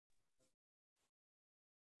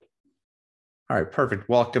All right, perfect.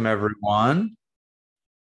 Welcome, everyone.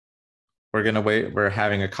 We're going to wait. We're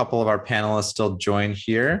having a couple of our panelists still join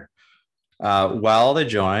here. While they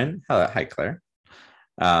join, hi, Claire.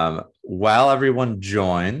 While everyone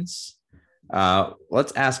joins,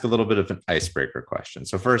 let's ask a little bit of an icebreaker question.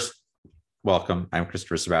 So first, welcome. I'm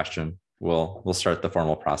Christopher Sebastian. We'll start the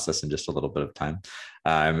formal process in just a little bit of time.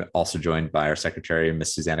 I'm also joined by our secretary,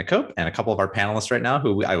 Ms. Susanna Cope, and a couple of our panelists right now,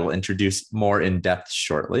 who I will introduce more in depth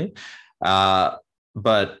shortly.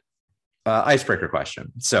 But icebreaker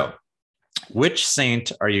question. So, which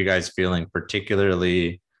saint are you guys feeling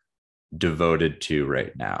particularly devoted to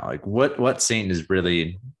right now? Like, what saint is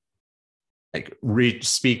really like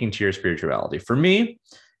speaking to your spirituality? For me,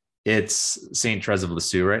 it's Saint Therese of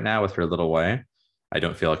Lisieux right now with her little way. I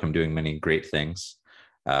don't feel like I'm doing many great things,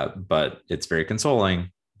 but it's very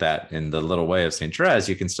consoling that in the little way of Saint Therese,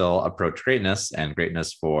 you can still approach greatness and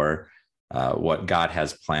greatness for what God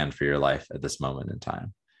has planned for your life at this moment in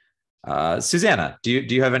time. Susanna, do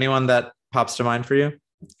you have anyone that pops to mind for you?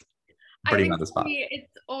 Putting you on the spot.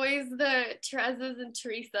 It's always the Thereses and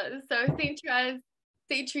Teresas. So Saint Therese,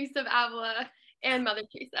 Saint Teresa of Avila, and Mother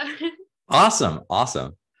Teresa.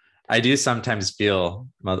 Awesome. I do sometimes feel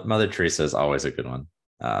Mother Teresa is always a good one.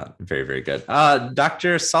 Very, very good.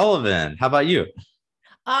 Dr. Sullivan, how about you?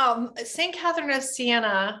 St. Catherine of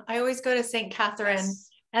Siena. I always go to St. Catherine. Yes.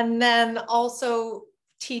 And then also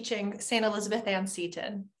teaching St. Elizabeth Ann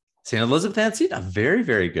Seton. St. Elizabeth Ann Seton. Very,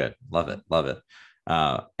 very good. Love it.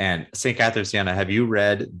 And St. Catherine of Siena, have you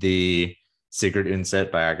read the Sigrid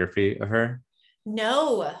Undset biography of her?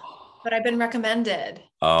 No, but I've been recommended.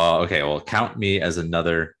 Oh, okay. Well, count me as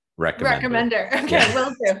another recommender. Okay, yeah.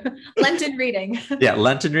 Will do. Lenten reading. Yeah,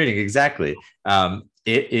 Lenten reading, exactly.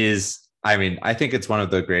 It is, I think it's one of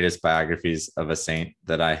the greatest biographies of a saint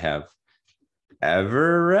that I have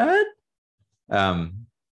ever read. I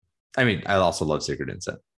also love Sigrid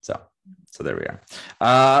Undset. So there we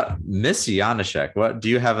are. Miss Yanoschik, do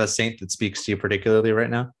you have a saint that speaks to you particularly right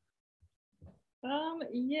now?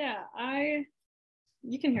 Yeah,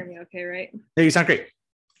 you can hear me okay, right? Yeah, you sound great.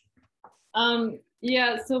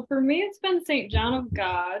 Yeah, so for me, it's been St. John of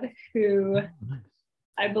God, who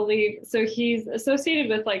I believe, so he's associated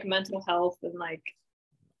with like mental health and like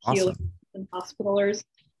healing and hospitalers.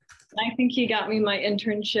 And I think he got me my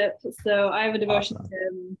internship. So I have a devotion to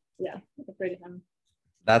him. Yeah, I pray to him.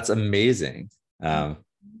 That's amazing. I'm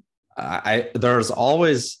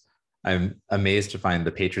amazed to find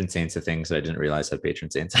the patron saints of things that I didn't realize had patron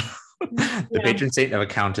saints. The patron saint of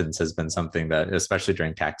accountants has been something that, especially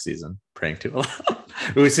during tax season, praying to a lot.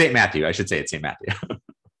 It was St. Matthew. I should say it's St. Matthew.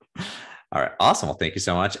 All right. Awesome. Well, thank you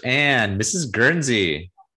so much. And Mrs.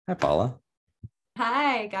 Guernsey. Hi, Paula.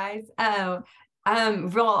 Hi, guys.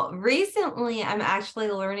 Recently I'm actually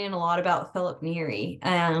learning a lot about Philip Neri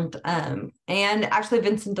and actually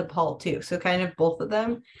Vincent de Paul too. So kind of both of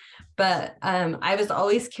them. But I was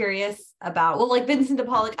always curious about, like Vincent de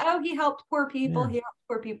Paul, he helped poor people. Yeah. He helped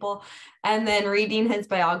poor people. And then reading his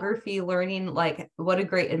biography, learning like what a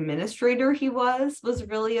great administrator he was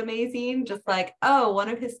really amazing. Just like, one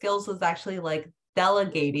of his skills was actually like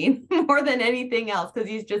delegating more than anything else, because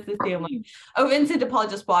he's just assumed like, Vincent de Paul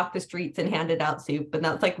just walked the streets and handed out soup, and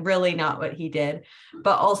that's like really not what he did.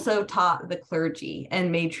 But also taught the clergy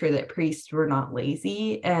and made sure that priests were not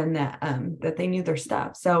lazy and that they knew their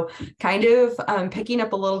stuff. So kind of picking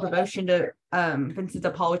up a little devotion to Vincent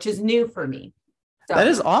de Paul, which is new for me. So. That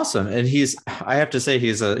is awesome. And I have to say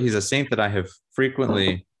he's a saint that I have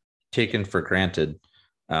frequently taken for granted.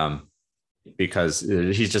 Because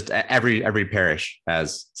he's just every parish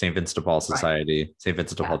has St. Vincent de Paul Society, right. St.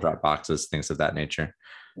 Vincent de Paul drop boxes, things of that nature.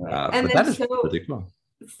 And but that is really cool.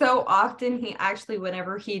 So often he actually,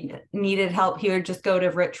 whenever he needed help, he would just go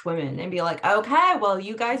to rich women and be like, okay, well,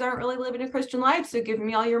 you guys aren't really living a Christian life, so give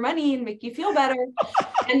me all your money and make you feel better.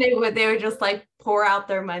 And they would just like pour out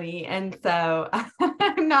their money. And so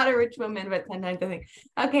I'm not a rich woman, but sometimes I think,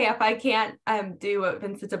 okay, if I can't do what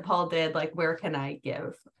Vincent de Paul did, like where can I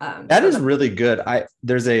give? That is really good.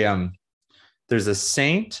 There's a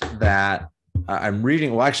saint that I'm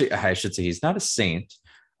reading. Well, actually, I should say he's not a saint.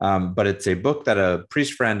 But it's a book that a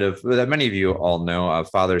priest friend that many of you all know,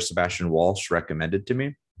 Father Sebastian Walsh, recommended to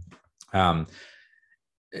me.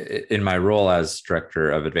 In my role as director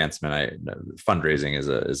of advancement, fundraising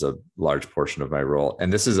is a large portion of my role.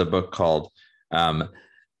 And this is a book called,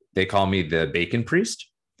 they call me the Bacon Priest.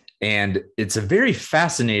 And it's a very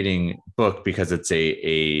fascinating book because it's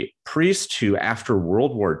a priest who, after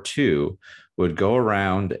World War II, would go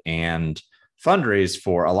around and fundraise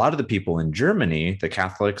for a lot of the people in Germany, the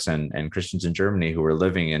Catholics and Christians in Germany who were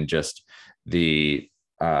living in just the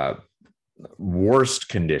worst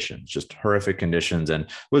conditions, just horrific conditions, and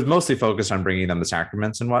was mostly focused on bringing them the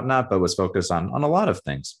sacraments and whatnot, but was focused on a lot of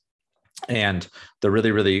things. And the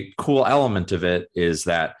really, really cool element of it is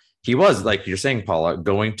that he was, like you're saying, Paula,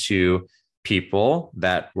 going to people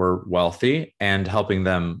that were wealthy and helping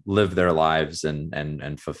them live their lives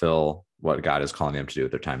and fulfill what God is calling them to do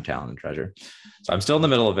with their time, talent, and treasure. So I'm still in the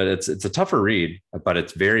middle of it. It's a tougher read, but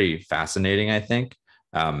it's very fascinating, I think,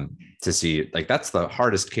 to see, like, that's the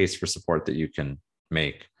hardest case for support that you can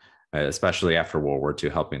make, especially after World War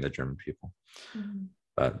II, helping the German people. Mm-hmm.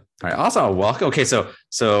 But all right, awesome. Welcome. Okay,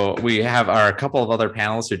 so we have a couple of other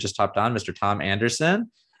panelists who just hopped on, Mr. Tom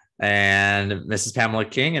Anderson and Mrs. Pamela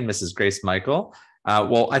King and Mrs. Grace Michael.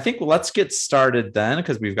 Well, I think let's get started then,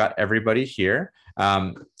 because we've got everybody here.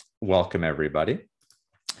 Welcome, everybody.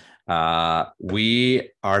 We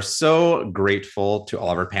are so grateful to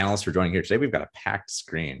all of our panelists for joining here today. We've got a packed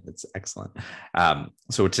screen. It's excellent.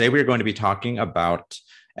 So today we are going to be talking about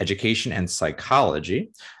education and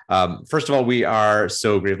psychology. First of all, we are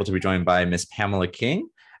so grateful to be joined by Miss Pamela King.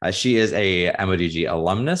 She is a MODG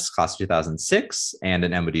alumnus, class of 2006, and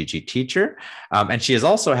an MODG teacher. And she has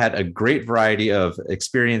also had a great variety of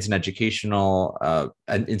experience in educational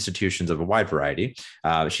institutions of a wide variety.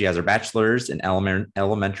 She has her bachelor's in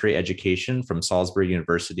elementary education from Salisbury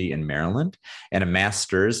University in Maryland, and a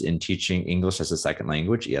master's in teaching English as a second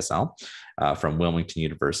language, ESL, from Wilmington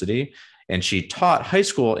University. And she taught high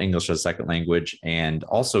school English as a second language and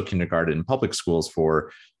also kindergarten and public schools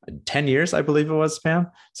for 10 years, I believe it was, Pam.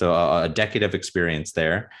 So a decade of experience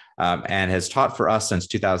there, and has taught for us since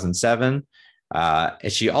 2007.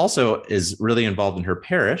 She also is really involved in her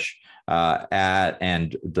parish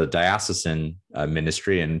and the diocesan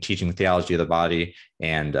ministry and teaching theology of the body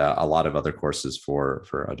and a lot of other courses for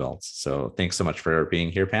adults. So thanks so much for being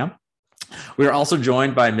here, Pam. We are also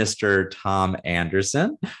joined by Mr. Tom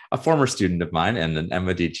Anderson, a former student of mine and an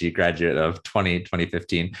MODG graduate of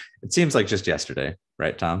 2015. It seems like just yesterday,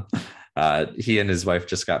 right, Tom? He and his wife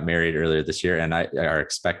just got married earlier this year and are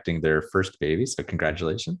expecting their first baby, so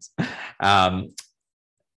congratulations. Mr.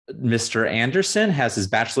 Anderson has his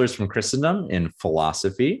bachelor's from Christendom in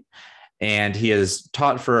philosophy, and he has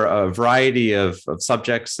taught for a variety of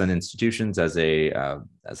subjects and institutions as an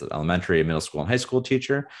elementary, middle school, and high school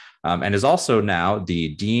teacher, and is also now the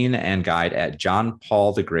dean and guide at John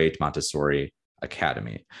Paul the Great Montessori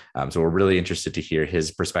Academy. So we're really interested to hear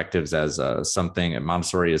his perspectives as something.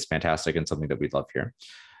 Montessori is fantastic and something that we love here.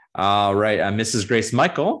 All right, Mrs. Grace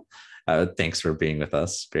Michael. Thanks for being with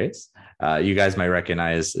us, Grace. You guys might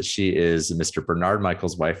recognize she is Mr. Bernard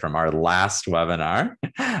Michael's wife from our last webinar.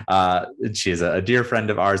 She is a dear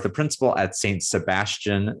friend of ours, the principal at St.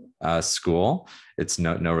 Sebastian School. It's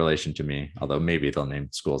no relation to me, although maybe they'll name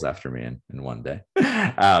schools after me in one day.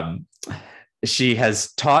 She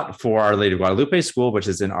has taught for Our Lady of Guadalupe School, which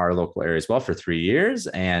is in our local area as well, for 3 years.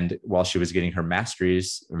 And while she was getting her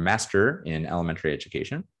master in elementary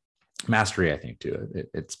education, mastery, I think, too,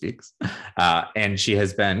 it speaks. And she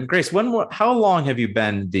has been, Grace, how long have you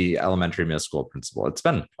been the elementary middle school principal? It's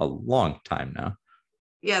been a long time now.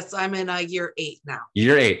 Yes, I'm in year 8 now.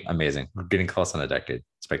 Year 8, amazing. We're getting close on a decade.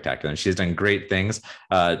 Spectacular. And she's done great things.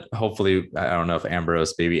 Hopefully, I don't know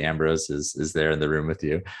if baby Ambrose is there in the room with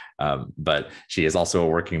you, but she is also a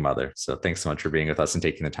working mother. So thanks so much for being with us and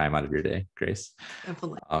taking the time out of your day, Grace.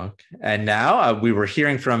 Definitely. Okay. And now we were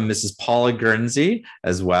hearing from Mrs. Paula Guernsey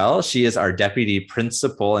as well. She is our deputy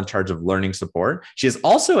principal in charge of learning support. She is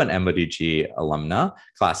also an MODG alumna,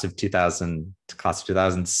 class of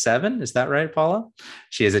 2007. Is that right, Paula?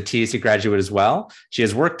 She is a TAC graduate as well. She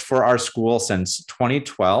has worked for our school since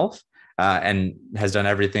 2012 and has done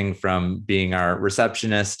everything from being our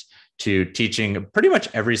receptionist to teaching pretty much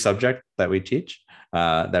every subject that we teach,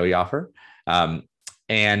 that we offer.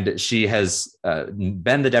 And she has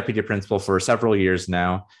been the deputy principal for several years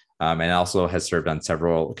now, and also has served on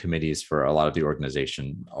several committees for a lot of the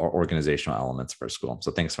organizational elements of our school.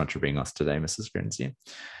 So thanks so much for being with us today, Mrs. Guernsey.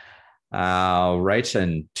 Right,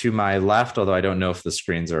 and to my left, although I don't know if the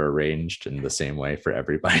screens are arranged in the same way for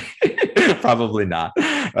everybody, probably not.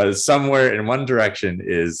 Somewhere in one direction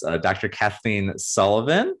is Dr. Kathleen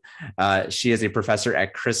Sullivan. She is a professor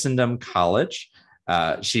at Christendom College.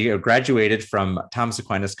 She graduated from Thomas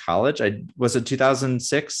Aquinas College. Was it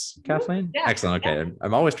 2006, Kathleen? Yeah. Excellent. Okay, yeah.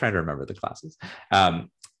 I'm always trying to remember the classes.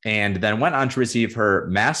 And then went on to receive her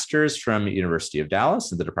master's from University of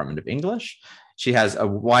Dallas in the Department of English. She has a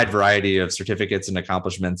wide variety of certificates and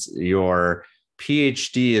accomplishments. Your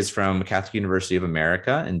PhD is from Catholic University of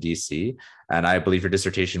America in DC, and I believe her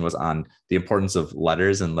dissertation was on the importance of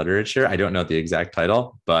letters and literature. I don't know the exact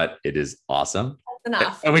title, but it is awesome.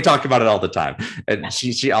 enough. And we talk about it all the time. And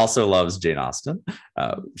she also loves Jane Austen.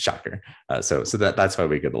 Shocker. So that's why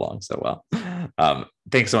we get along so well.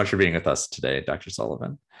 Thanks so much for being with us today, Dr.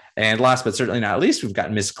 Sullivan. And last but certainly not least, we've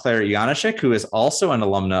got Miss Claire Yanoschik, who is also an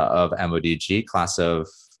alumna of MODG, class of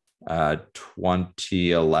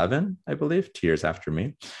 2011, I believe, 2 years after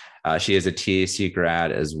me. She is a TAC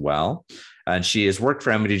grad as well. And she has worked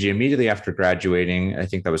for MODG immediately after graduating. I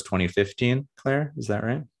think that was 2015, Claire, is that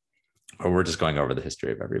right? Or we're just going over the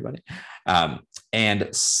history of everybody. And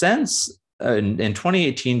since in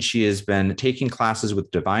 2018, she has been taking classes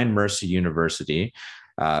with Divine Mercy University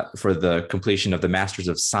for the completion of the Masters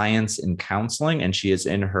of Science in Counseling. And she is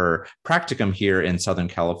in her practicum here in Southern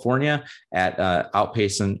California at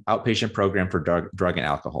outpatient program for drug and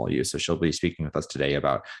alcohol use. So she'll be speaking with us today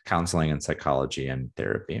about counseling and psychology and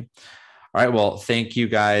therapy. All right, well, thank you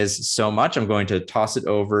guys so much. I'm going to toss it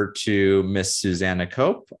over to Miss Susanna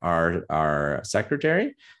Cope, our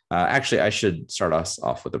secretary. Actually, I should start us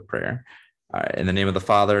off with a prayer. In the name of the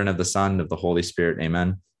Father, and of the Son, and of the Holy Spirit,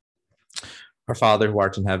 amen. Our Father, who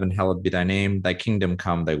art in heaven, hallowed be thy name. Thy kingdom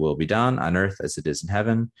come, thy will be done, on earth as it is in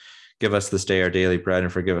heaven. Give us this day our daily bread,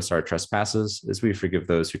 and forgive us our trespasses, as we forgive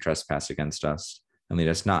those who trespass against us. And lead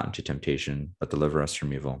us not into temptation, but deliver us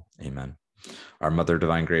from evil. Amen. Our Mother,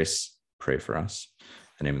 divine grace, pray for us. In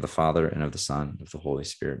the name of the Father, and of the Son, and of the Holy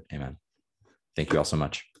Spirit. Amen. Thank you all so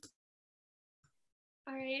much.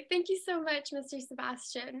 All right. Thank you so much, Mr.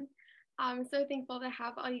 Sebastian. I'm so thankful to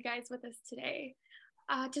have all you guys with us today.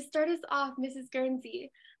 To start us off, Mrs.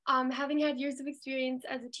 Guernsey, having had years of experience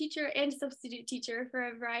as a teacher and substitute teacher for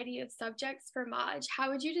a variety of subjects for MODG,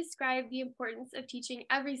 how would you describe the importance of teaching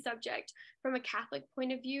every subject from a Catholic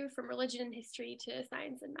point of view, from religion and history to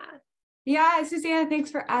science and math? Yeah, Susanna,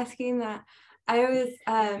 thanks for asking that. I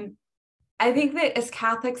think that as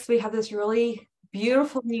Catholics, we have this really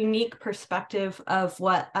beautiful, unique perspective of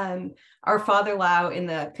what our Father Lau in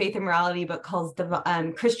the Faith and Morality book calls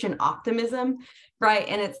Christian optimism, right?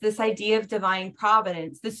 And it's this idea of divine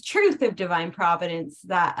providence, this truth of divine providence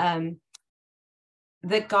that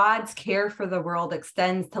that God's care for the world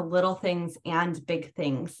extends to little things and big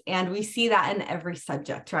things. And we see that in every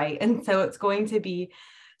subject, right? And so it's going to be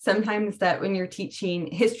sometimes that when you're teaching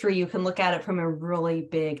history, you can look at it from a really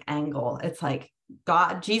big angle. It's like,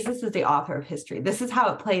 God, Jesus is the author of history. This is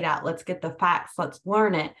how it played out. Let's get the facts. Let's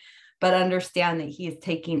learn it, but understand that he is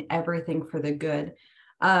taking everything for the good.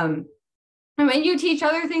 And when you teach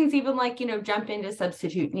other things, even like, jump into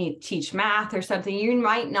substitute, teach math or something, you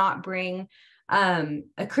might not bring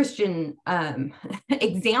a Christian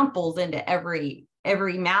examples into every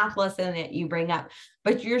math lesson that you bring up,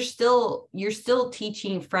 but you're still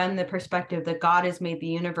teaching from the perspective that God has made the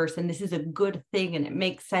universe and this is a good thing and it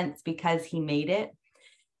makes sense because he made it.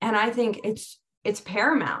 And I think it's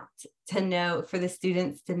paramount to know, for the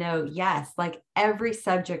students to know, yes, like every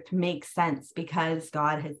subject makes sense because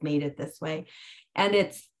God has made it this way. And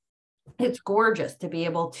it's gorgeous to be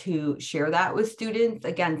able to share that with students.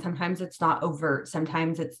 Again, sometimes it's not overt.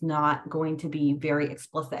 Sometimes it's not going to be very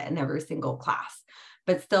explicit in every single class,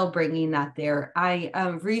 but still bringing that there. I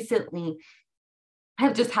recently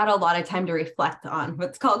have just had a lot of time to reflect on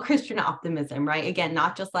what's called Christian optimism, right? Again,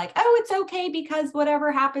 not just like, oh, it's okay because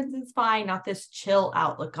whatever happens is fine, not this chill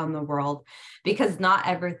outlook on the world, because not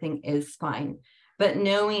everything is fine. But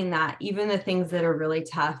knowing that even the things that are really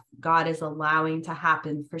tough, God is allowing to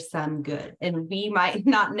happen for some good. And we might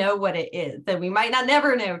not know what it is, and we might not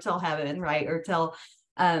never know till heaven, right? Or till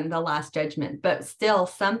the last judgment, but still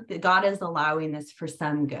God is allowing this for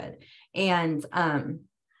some good. And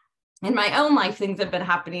in my own life, things have been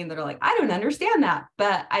happening that are like, I don't understand that,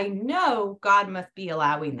 but I know God must be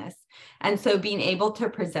allowing this. And so being able to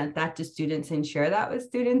present that to students and share that with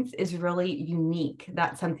students is really unique.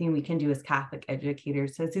 That's something we can do as Catholic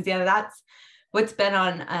educators. So Susanna, that's what's been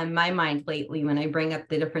on my mind lately when I bring up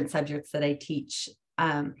the different subjects that I teach,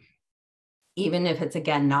 even if it's,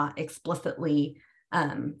 again, not explicitly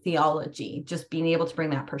theology, just being able to bring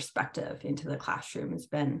that perspective into the classroom has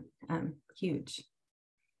been huge.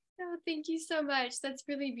 Oh, thank you so much. That's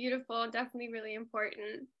really beautiful. Definitely really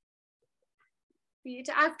important.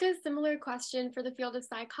 To ask a similar question for the field of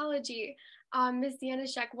psychology, Ms.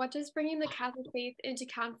 Yanoschik, what does bringing the Catholic faith into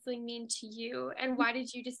counseling mean to you? And why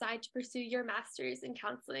did you decide to pursue your master's in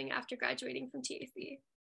counseling after graduating from TAC?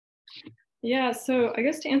 Yeah, so I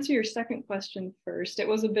guess to answer your second question first, it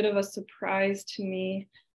was a bit of a surprise to me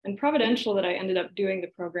and providential that I ended up doing the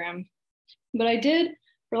program. But I did,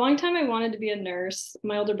 for a long time, I wanted to be a nurse.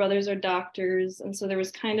 My older brothers are doctors. And so there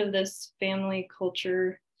was kind of this family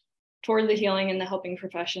culture toward the healing and the helping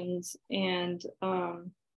professions. And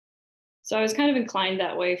so So I was kind of inclined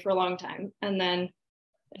that way for a long time. And then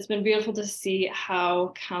it's been beautiful to see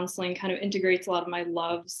how counseling kind of integrates a lot of my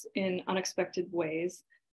loves in unexpected ways,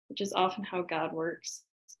 which is often how God works.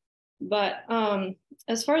 But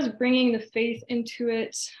as far as bringing the faith into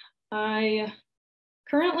it, I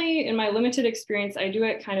currently, in my limited experience, I do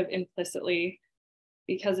it kind of implicitly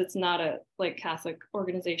because it's not a like Catholic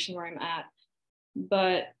organization where I'm at.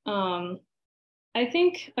 But I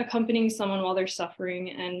think accompanying someone while they're suffering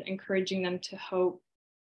and encouraging them to hope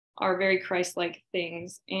are very Christ-like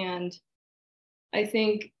things. And I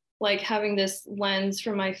think like having this lens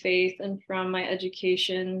from my faith and from my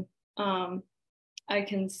education, I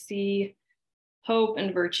can see hope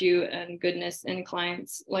and virtue and goodness in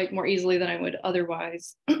clients like more easily than I would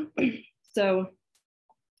otherwise. So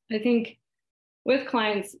I think with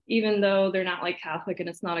clients, even though they're not like Catholic and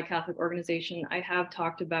it's not a Catholic organization, I have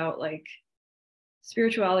talked about like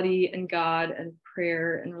spirituality and God and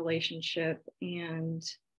prayer and relationship and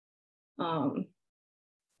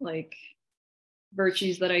like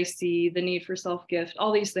virtues that I see, the need for self-gift,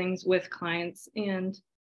 all these things with clients. And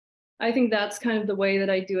I think that's kind of the way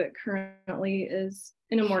that I do it currently, is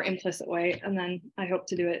in a more implicit way. And then I hope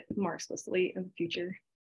to do it more explicitly in the future.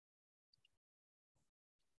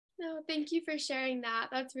 No, thank you for sharing that.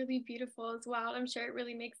 That's really beautiful as well. I'm sure it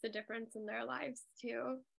really makes a difference in their lives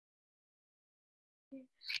too.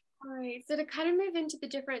 All right, so to kind of move into the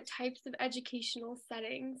different types of educational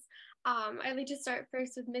settings, I'd like to start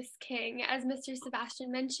first with Ms. King. As Mr. Sebastian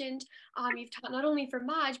mentioned, you've taught not only for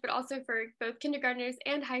MODG, but also for both kindergartners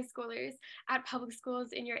and high schoolers at public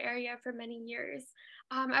schools in your area for many years.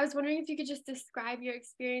 I was wondering if you could just describe your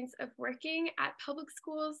experience of working at public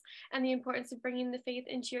schools and the importance of bringing the faith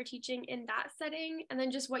into your teaching in that setting, and then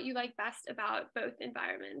just what you like best about both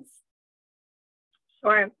environments.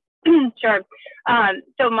 Sure. Sure.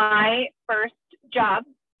 So my first job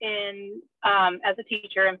in as a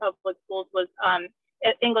teacher in public schools was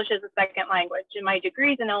English as a second language, and my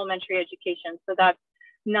degree is in elementary education. So that's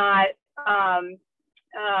not a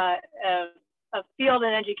field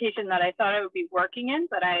in education that I thought I would be working in,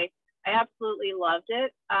 but I absolutely loved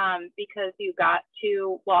it because you got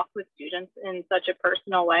to walk with students in such a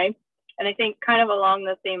personal way. And I think kind of along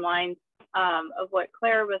the same lines of what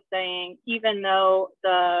Claire was saying, even though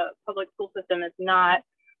the public school system is not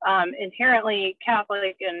inherently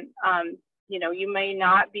Catholic, and you know, you may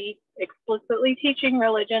not be explicitly teaching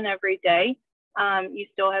religion every day, you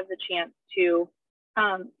still have the chance to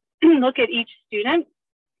look at each student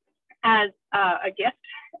as a gift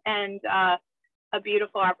and a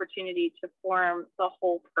beautiful opportunity to form the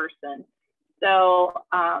whole person. So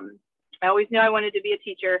I always knew I wanted to be a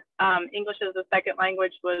teacher. English as a second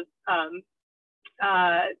language was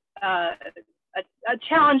a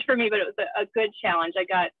challenge for me, but it was a good challenge. I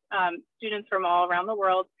got students from all around the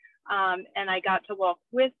world, and I got to walk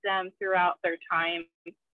with them throughout their time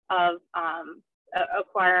of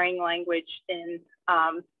acquiring language in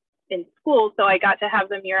school. So I got to have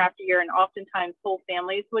them year after year, and oftentimes whole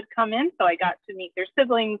families would come in. So I got to meet their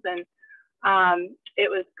siblings, and it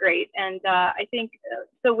was great. And I think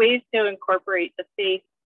the ways to incorporate the faith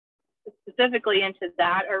specifically into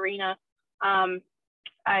that arena, I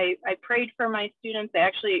prayed for my students. I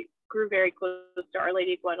actually grew very close to Our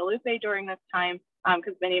Lady of Guadalupe during this time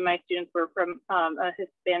because many of my students were from a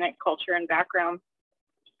Hispanic culture and background.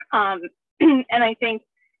 And I think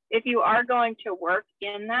if you are going to work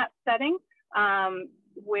in that setting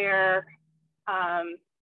where,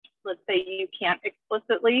 let's say you can't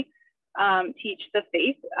explicitly teach the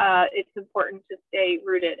faith, it's important to stay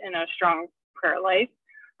rooted in a strong prayer life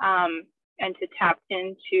and to tap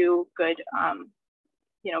into good,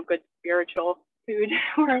 you know, good spiritual food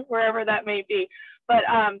wherever that may be. But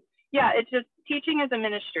yeah, it's just teaching is a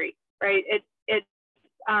ministry, right?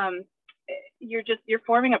 You're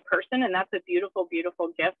forming a person, and that's a beautiful, beautiful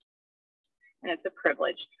gift, and it's a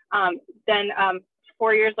privilege. Then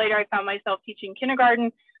 4 years later, I found myself teaching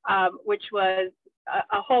kindergarten, which was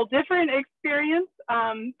a whole different experience.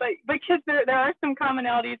 But kids, there are some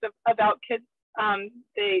commonalities about kids.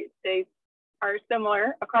 They are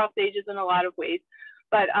similar across ages in a lot of ways.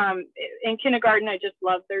 But in kindergarten, I just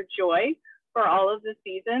loved their joy for all of the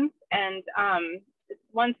seasons. And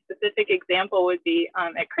one specific example would be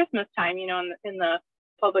at Christmas time, you know, in the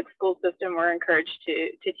public school system, we're encouraged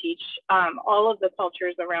to teach all of the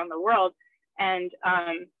cultures around the world. And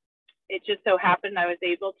it just so happened I was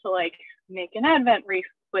able to like make an Advent wreath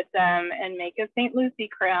with them and make a St. Lucy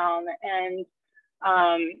crown and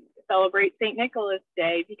celebrate St. Nicholas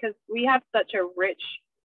Day, because we have such a rich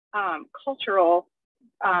cultural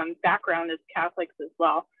background as Catholics as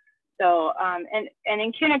well. So, and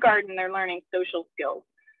in kindergarten, they're learning social skills.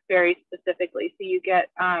 very specifically. So you get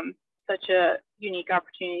such a unique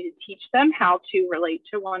opportunity to teach them how to relate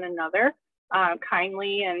to one another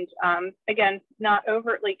kindly, and again, not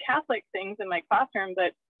overtly Catholic things in my classroom,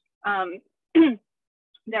 but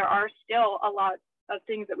there are still a lot of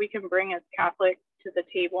things that we can bring as Catholics to the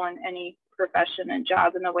table in any profession and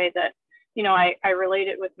job, in the way that, you know, I relate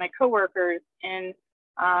it with my coworkers and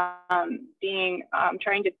being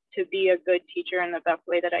trying to be a good teacher in the best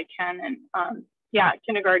way that I can. And yeah,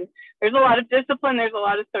 kindergarten, there's a lot of discipline, there's a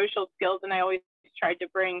lot of social skills, and I always tried to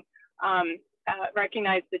bring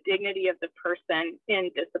recognize the dignity of the person in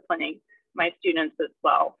disciplining my students as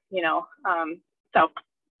well, you know. So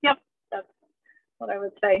yep, that's what I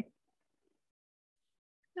would say.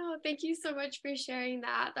 No, thank you so much for sharing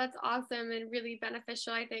that. That's awesome and really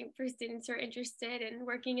beneficial, I think, for students who are interested in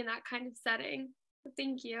working in that kind of setting. So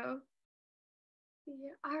thank you.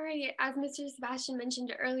 Yeah. All right, as Mr. Sebastian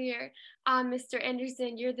mentioned earlier, Mr.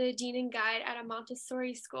 Anderson, you're the dean and guide at a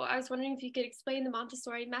Montessori school. I was wondering if you could explain the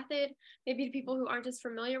Montessori method, maybe to people who aren't as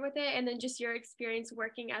familiar with it, and then just your experience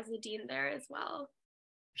working as a dean there as well.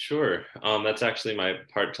 Sure. That's actually my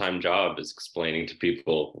part-time job, is explaining to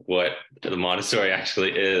people what the Montessori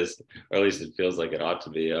actually is, or at least it feels like it ought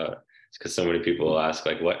to be, because so many people ask,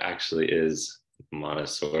 like, what actually is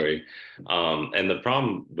Montessori? And the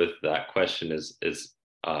problem with that question is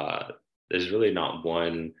there's really not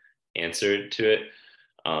one answer to it.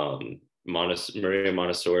 Maria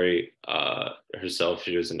Montessori herself,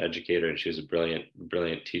 she was an educator and she was a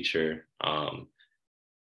brilliant teacher,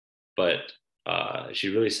 but she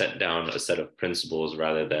really set down a set of principles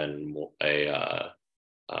rather than a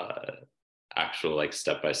actual like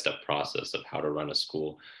step-by-step process of how to run a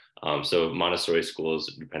school. So Montessori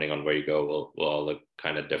schools, depending on where you go, will all look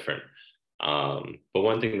kind of different. But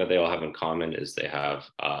one thing that they all have in common is they have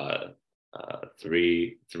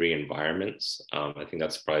three environments. I think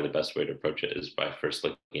that's probably the best way to approach it, is by first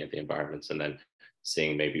looking at the environments and then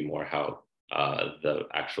seeing maybe more how the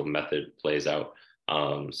actual method plays out.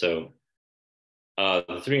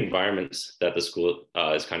 The three environments that the school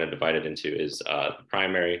is kind of divided into is the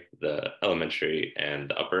primary, the elementary, and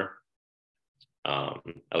the upper.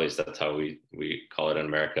 At least that's how we call it in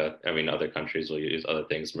America. I mean, other countries will use other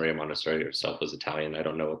things. Maria Montessori herself was Italian. I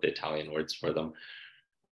don't know what the Italian words for them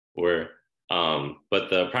were. But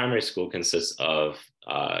the primary school consists of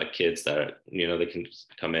kids that, you know, they can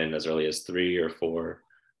come in as early as 3 or 4,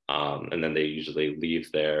 and then they usually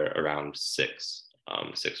leave there around 6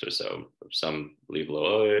 or so. Some leave a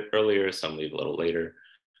little earlier, some leave a little later.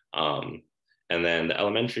 And then the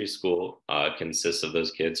elementary school consists of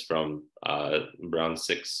those kids from around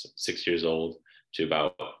 6 years old to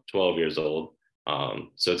about 12 years old.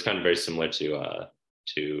 So it's kind of very similar to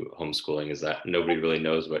homeschooling, is that nobody really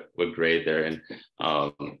knows what grade they're in.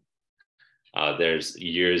 There's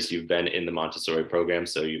years you've been in the Montessori program,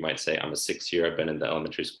 so you might say, I'm a 6th year, I've been in the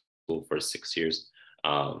elementary school for 6 years.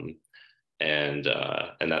 And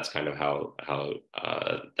that's kind of how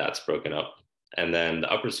that's broken up. And then the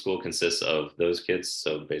upper school consists of those kids,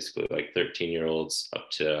 so basically like 13-year-olds up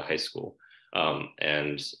to high school,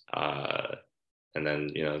 and then,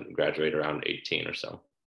 you know, graduate around 18 or so.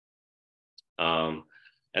 And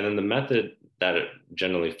then the method that it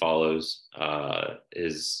generally follows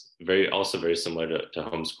is also very similar to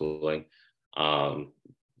homeschooling.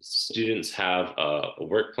 Students have a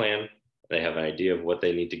work plan. They have an idea of what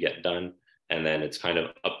they need to get done, and then it's kind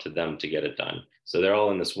of up to them to get it done. So they're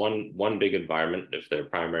all in this one big environment. If they're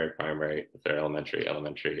primary, if they're elementary,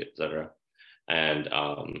 etc. And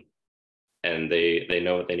they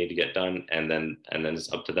know what they need to get done, and then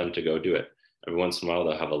it's up to them to go do it. Every once in a while,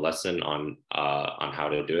 they'll have a lesson on how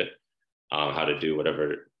to do it, how to do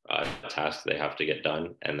whatever task they have to get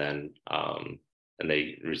done, and then and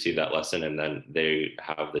they receive that lesson, and then they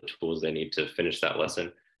have the tools they need to finish that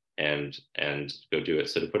lesson and go do it.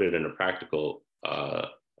 So to put it in a practical, a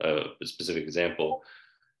specific example,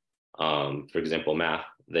 for example, math.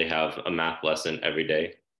 They have a math lesson every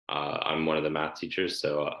day. I'm one of the math teachers,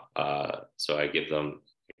 so I give them,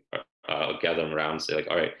 gather them around and say, like,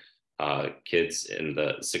 all right, kids in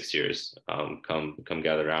the 6 years, come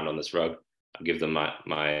gather around on this rug. I'll give them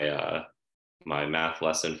my math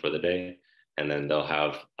lesson for the day, and then they'll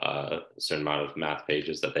have a certain amount of math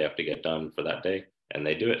pages that they have to get done for that day, and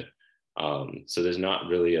they do it. So there's not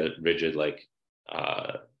really a rigid like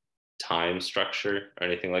time structure or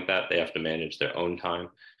anything like that. They have to manage their own time,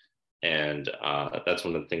 and that's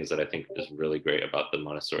one of the things that I think is really great about the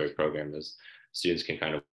Montessori program, is students can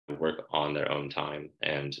kind of work on their own time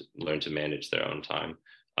and learn to manage their own time,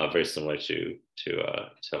 very similar to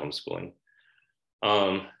homeschooling.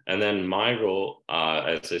 And then my role,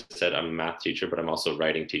 as I said, I'm a math teacher, but I'm also a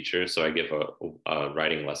writing teacher. So I give a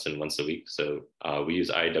writing lesson once a week. So we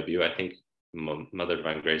use IAW. I think Mother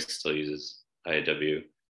Divine Grace still uses IAW,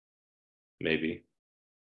 maybe.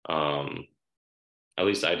 At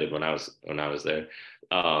least I did when I was there.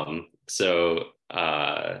 So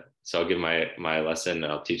I'll give my lesson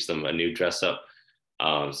and I'll teach them a new dress up.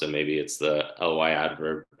 So maybe it's the ly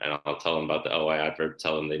adverb, and I'll tell them about the ly adverb,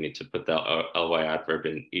 tell them they need to put the ly adverb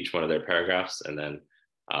in each one of their paragraphs, and then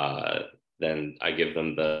I give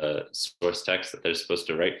them the source text that they're supposed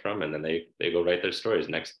to write from, and then they go write their stories.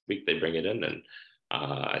 Next week they bring it in, and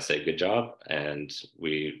I say good job, and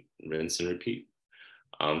we rinse and repeat.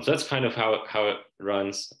 So that's kind of how it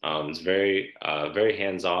runs. It's very very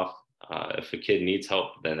hands off. If a kid needs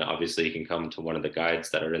help, then obviously he can come to one of the guides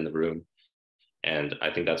that are in the room. And I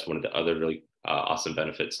think that's one of the other really awesome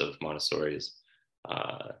benefits of Montessori is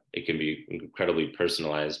it can be incredibly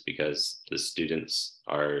personalized because the students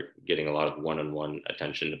are getting a lot of one-on-one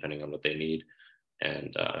attention depending on what they need.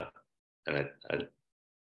 And I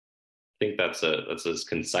think that's as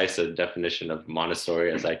concise a definition of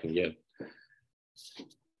Montessori as I can give.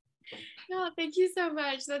 No, thank you so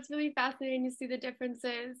much. That's really fascinating to see the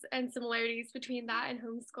differences and similarities between that and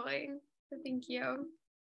homeschooling. So thank you.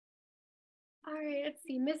 All right, let's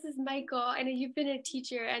see. Mrs. Michael, I know you've been a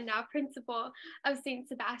teacher and now principal of St.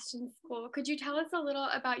 Sebastian School. Could you tell us a little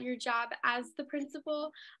about your job as the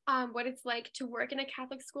principal, what it's like to work in a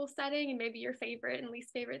Catholic school setting, and maybe your favorite and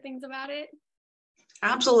least favorite things about it?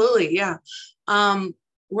 Absolutely, yeah.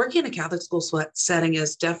 Working in a Catholic school setting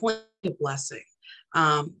is definitely a blessing.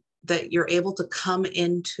 That you're able to come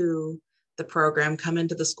into the program, come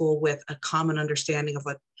into the school with a common understanding of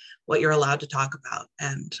what you're allowed to talk about,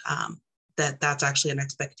 and that's actually an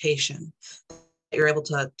expectation. You're able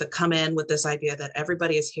to come in with this idea that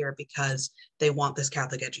everybody is here because they want this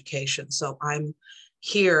Catholic education. So I'm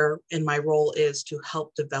here, and my role is to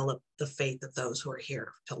help develop the faith of those who are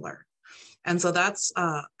here to learn. And so that's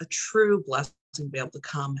a true blessing to be able to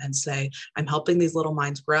come and say, I'm helping these little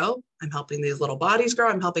minds grow. I'm helping these little bodies grow.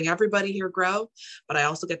 I'm helping everybody here grow, but I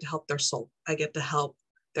also get to help their soul. I get to help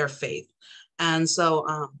their faith. And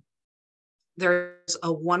so there's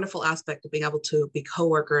a wonderful aspect of being able to be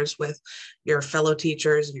coworkers with your fellow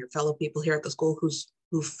teachers and your fellow people here at the school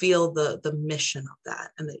who feel the mission of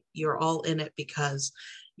that, and that you're all in it because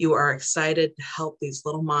you are excited to help these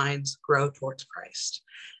little minds grow towards Christ.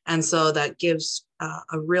 And so that gives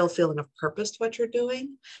a real feeling of purpose to what you're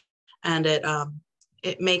doing. And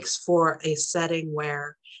it makes for a setting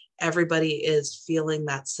where everybody is feeling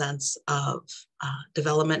that sense of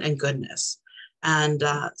development and goodness. And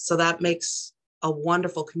so that makes a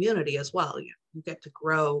wonderful community as well. You get to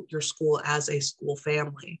grow your school as a school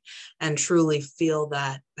family and truly feel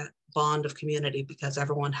that bond of community because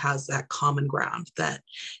everyone has that common ground that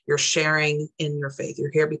you're sharing in your faith. You're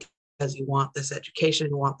here because you want this education,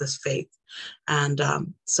 you want this faith. And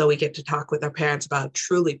so we get to talk with our parents about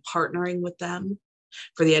truly partnering with them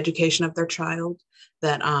for the education of their child,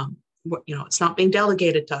 that it's not being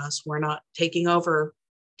delegated to us. We're not taking over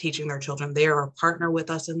teaching their children. They are a partner with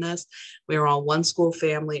us in this. We are all one school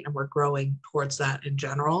family, and we're growing towards that in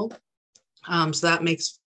general. So that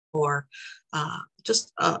makes for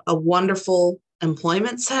just a wonderful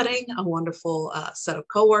employment setting, a wonderful set of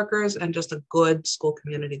coworkers, and just a good school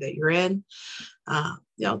community that you're in.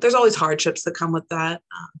 There's always hardships that come with that.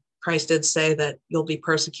 Christ did say that you'll be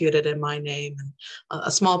persecuted in my name. And a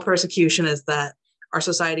small persecution is that our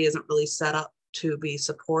society isn't really set up to be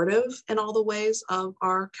supportive in all the ways of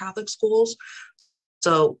our Catholic schools.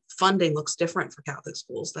 So funding looks different for Catholic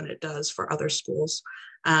schools than it does for other schools.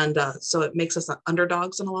 And so it makes us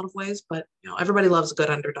underdogs in a lot of ways, but everybody loves a good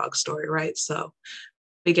underdog story, right? So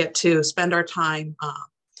we get to spend our time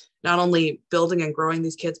not only building and growing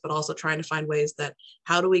these kids, but also trying to find ways that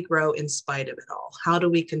how do we grow in spite of it all? How do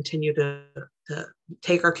we continue to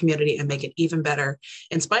take our community and make it even better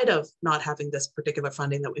in spite of not having this particular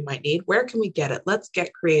funding that we might need? Where can we get it? Let's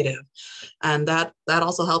get creative. And that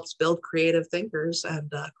also helps build creative thinkers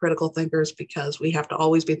and critical thinkers, because we have to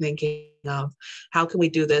always be thinking of how can we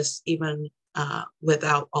do this even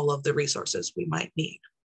without all of the resources we might need.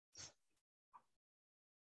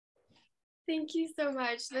 Thank you so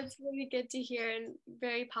much. That's really good to hear, and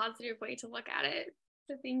very positive way to look at it.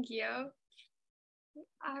 So thank you.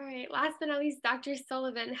 All right, last but not least, Dr.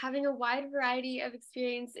 Sullivan, having a wide variety of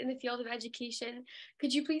experience in the field of education,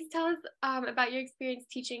 could you please tell us about your experience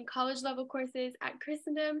teaching college level courses at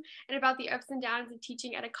Christendom, and about the ups and downs of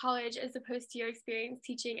teaching at a college as opposed to your experience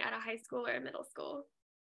teaching at a high school or a middle school?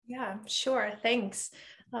 Yeah, sure. Thanks.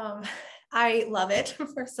 I love it.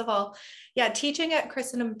 First of all, yeah, teaching at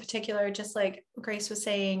Christendom in particular, just like Grace was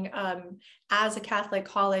saying, as a Catholic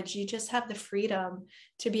college, you just have the freedom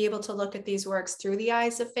to be able to look at these works through the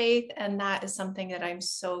eyes of faith. And that is something that I'm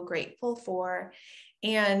so grateful for.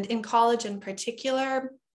 And in college in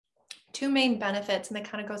particular, two main benefits, and they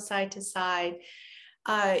kind of go side to side.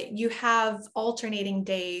 You have alternating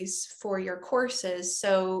days for your courses.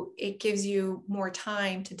 So it gives you more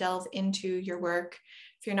time to delve into your work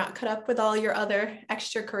if you're not caught up with all your other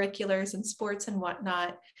extracurriculars and sports and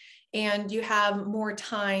whatnot. And you have more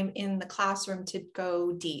time in the classroom to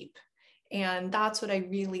go deep. And that's what I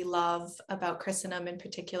really love about Christendom in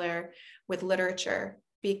particular with literature,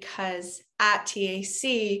 because at TAC,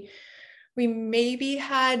 we maybe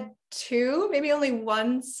had two, maybe only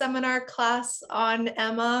one seminar class on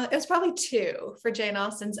Emma. It was probably two for Jane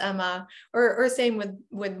Austen's Emma, or same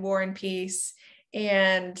with War and Peace.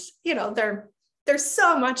 And, you know, there's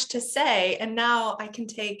so much to say. And now I can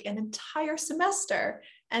take an entire semester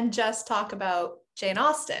and just talk about Jane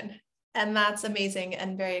Austen. And that's amazing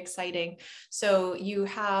and very exciting. So you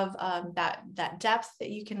have that depth that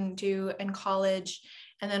you can do in college.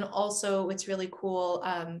 And then also what's really cool,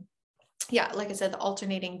 yeah, like I said, the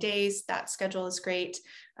alternating days, that schedule is great.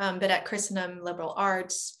 But at Christendom Liberal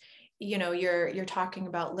Arts, you know, you're talking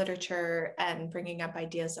about literature and bringing up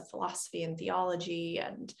ideas of philosophy and theology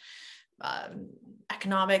and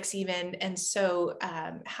economics even. And so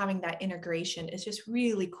having that integration is just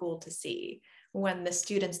really cool to see when the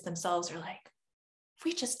students themselves are like,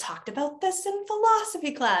 we just talked about this in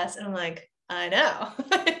philosophy class. And I'm like, I know,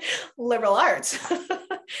 liberal arts.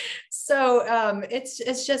 So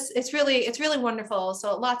it's really wonderful.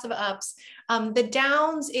 So lots of ups. The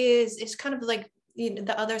downs is kind of like, you know,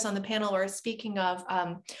 the others on the panel were speaking of.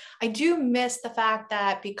 I do miss the fact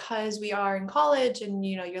that because we are in college and,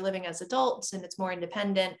 you know, you're living as adults and it's more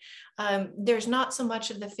independent, there's not so much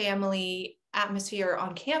of the family atmosphere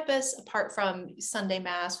on campus apart from Sunday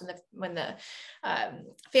Mass when the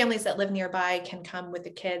families that live nearby can come with the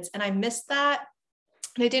kids. And I missed that.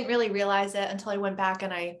 And I didn't really realize it until I went back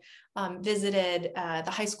and I visited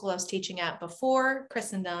the high school I was teaching at before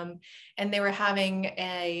Christendom, and they were having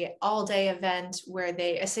a all-day event where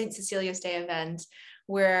a St. Cecilia's Day event,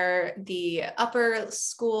 where the upper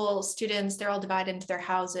school students, they're all divided into their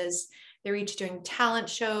houses. They're each doing talent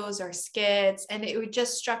shows or skits. And it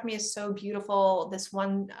just struck me as so beautiful. This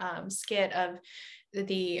one skit of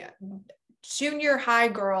the junior high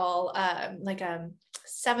girl, like a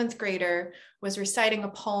seventh grader, was reciting a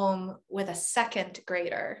poem with a second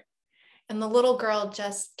grader. And the little girl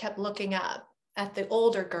just kept looking up at the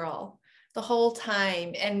older girl the whole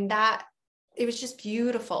time. And it was just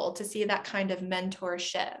beautiful to see that kind of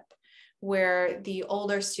mentorship where the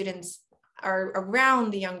older students are around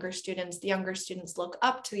the younger students look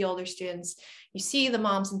up to the older students. You see the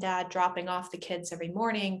moms and dad dropping off the kids every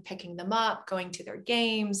morning, picking them up, going to their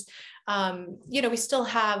games. You know, we still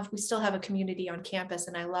have a community on campus,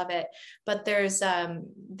 and I love it. But there's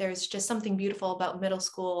just something beautiful about middle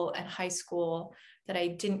school and high school that I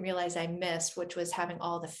didn't realize I missed, which was having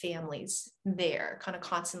all the families there kind of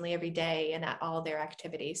constantly every day and at all their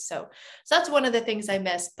activities. So that's one of the things I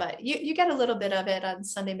missed, but you get a little bit of it on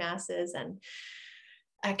Sunday Masses, and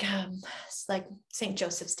it's like St.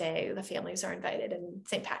 Joseph's Day, the families are invited, and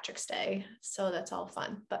St. Patrick's Day. So that's all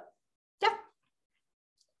fun, but yeah.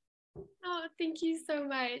 Oh, thank you so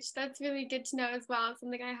much. That's really good to know as well.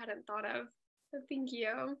 Something I hadn't thought of. So thank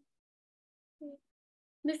you.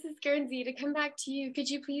 Mrs. Guernsey, to come back to you, could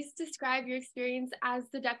you please describe your experience as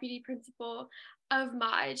the deputy principal of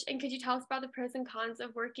MODG? And could you tell us about the pros and cons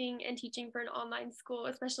of working and teaching for an online school,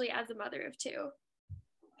 especially as a mother of two?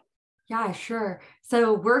 Yeah, sure.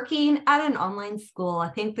 So working at an online school, I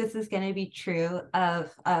think this is going to be true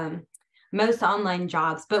of most online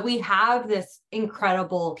jobs, but we have this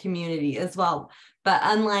incredible community as well. But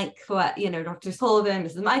unlike what, you know, Dr. Sullivan,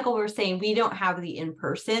 Mrs. Michael were saying, we don't have the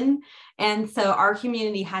in-person. And so our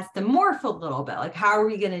community has to morph a little bit. Like, how are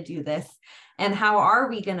we going to do this? And how are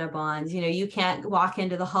we going to bond? You know, you can't walk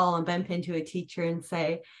into the hall and bump into a teacher and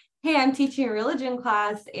say, hey, I'm teaching a religion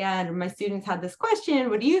class and my students had this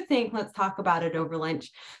question. What do you think? Let's talk about it over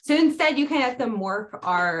lunch. So instead, you kind of have to morph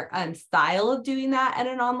our style of doing that at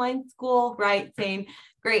an online school, right? Saying,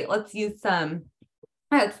 great, let's use some.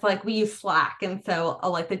 It's like we use Slack. And so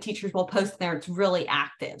like the teachers will post there. It's really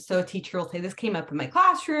active. So a teacher will say, this came up in my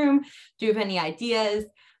classroom. Do you have any ideas?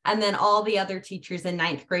 And then all the other teachers in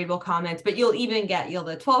 9th grade will comment, but you'll even get,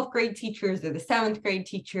 the 12th grade teachers or the 7th grade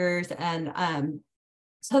teachers. And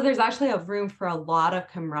so there's actually a room for a lot of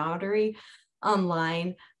camaraderie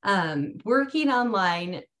online. Working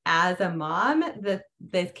online as a mom,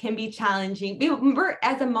 this can be challenging.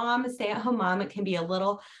 As a mom, a stay-at-home mom, it can be a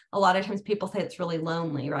lot of times people say it's really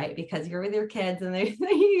lonely, right? Because you're with your kids and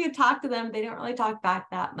you talk to them, they don't really talk back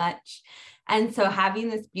that much. And so having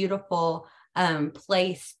this beautiful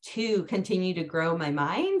place to continue to grow my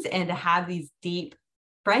mind and to have these deep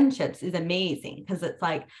friendships is amazing, because it's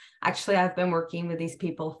like, actually, I've been working with these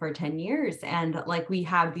people for 10 years and like we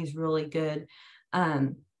have these really good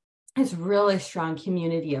it's really strong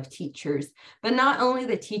community of teachers, but not only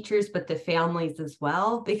the teachers, but the families as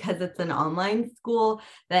well, because it's an online school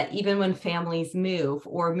that even when families move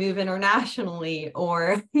internationally,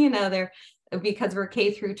 or, because we're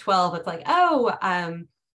K through 12, it's like,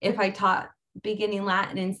 if I taught beginning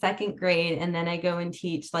Latin in 2nd grade and then I go and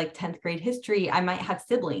teach like 10th grade history, I might have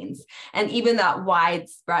siblings, and even that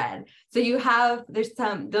widespread. So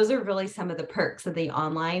those are really some of the perks of the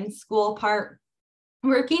online school part.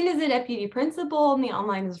 Working as a deputy principal in the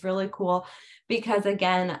online is really cool because,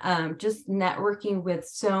 again, just networking with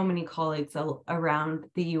so many colleagues around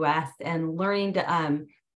the U.S. and learning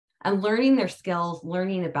their skills,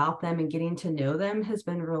 learning about them and getting to know them has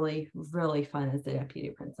been really, really fun as a deputy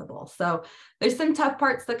principal. So there's some tough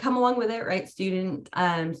parts that come along with it, right? Student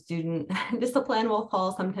discipline will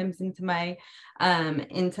fall sometimes into my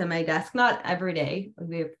desk, not every day.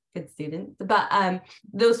 We have good students, but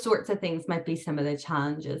those sorts of things might be some of the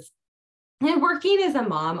challenges. And working as a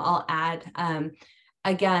mom, I'll add,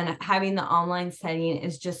 again, having the online setting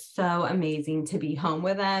is just so amazing to be home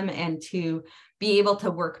with them and to be able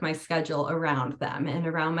to work my schedule around them and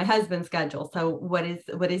around my husband's schedule. So what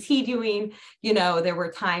is he doing? There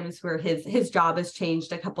were times where his job has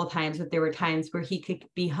changed a couple of times, but there were times where he could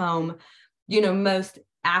be home, most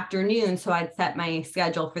afternoon. So I'd set my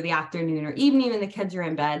schedule for the afternoon or evening when the kids are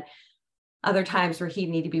in bed. Other times where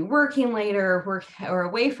he'd need to be working later, or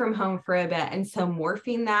away from home for a bit. And so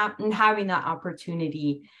morphing that and having that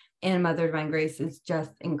opportunity in Mother Divine Grace is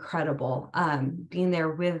just incredible. Being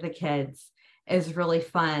there with the kids is really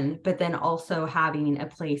fun, but then also having a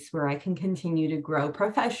place where I can continue to grow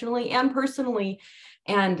professionally and personally,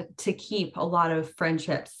 and to keep a lot of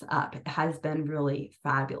friendships up has been really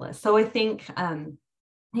fabulous. So I think,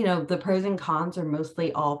 the pros and cons are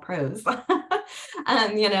mostly all pros.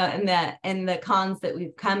 And the cons that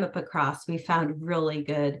we've come up across, we found really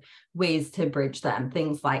good ways to bridge them.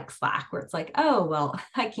 Things like Slack, where it's like, oh, well,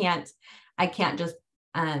 I can't just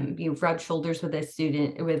rub shoulders with a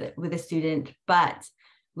student, but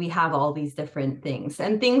we have all these different things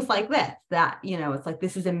and things like this that, it's like,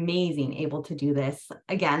 this is amazing, able to do this.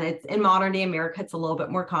 Again, it's in modern day America, it's a little bit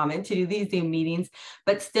more common to do these Zoom meetings,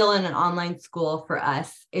 but still in an online school for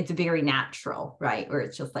us, it's very natural, right? Where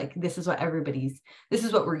it's just like, this is what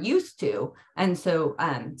we're used to. And so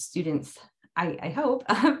students, I hope,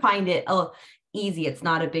 find it easy. It's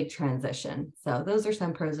not a big transition. So those are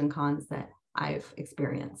some pros and cons that I've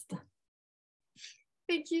experienced.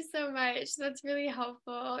 Thank you so much. That's really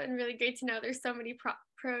helpful and really great to know there's so many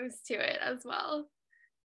pros to it as well.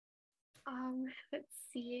 Let's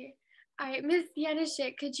see. All right, Ms.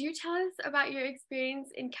 Yanoschik, could you tell us about your experience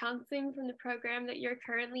in counseling from the program that you're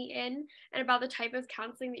currently in and about the type of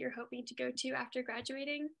counseling that you're hoping to go to after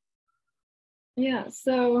graduating? Yeah,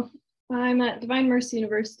 so I'm at Divine Mercy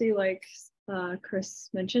University, like Chris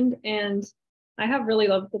mentioned, and I have really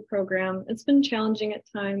loved the program. It's been challenging at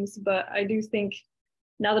times, but I do think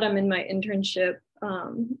now that I'm in my internship,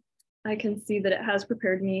 I can see that it has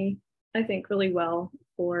prepared me, I think, really well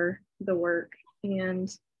for the work. And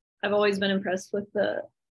I've always been impressed with the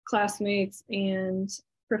classmates and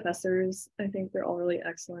professors. I think they're all really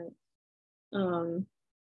excellent. So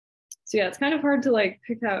yeah, it's kind of hard to like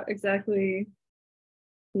pick out exactly,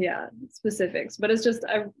 specifics, but it's just,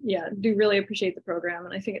 I do really appreciate the program,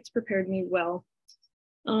 and I think it's prepared me well.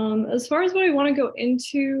 As far as what I want to go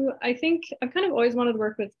into, I think I've kind of always wanted to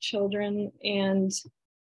work with children, and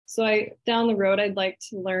so down the road, I'd like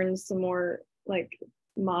to learn some more like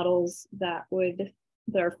models that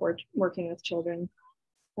are for working with children.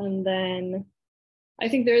 And then I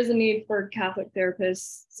think there is a need for Catholic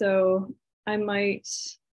therapists, so I might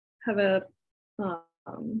have a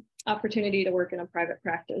opportunity to work in a private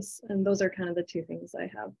practice, and those are kind of the two things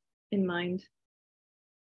I have in mind.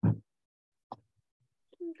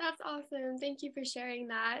 That's awesome. Thank you for sharing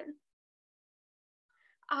that.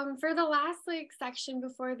 For the last section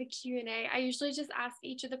before the Q&A, I usually just ask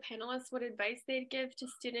each of the panelists what advice they'd give to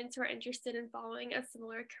students who are interested in following a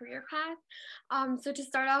similar career path. So to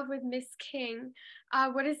start off with Ms. King,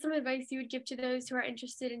 what is some advice you would give to those who are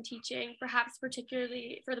interested in teaching, perhaps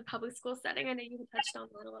particularly for the public school setting? I know you touched on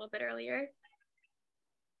that a little bit earlier.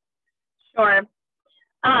 Sure.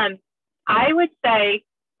 I would say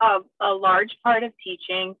a large part of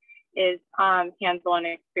teaching is hands-on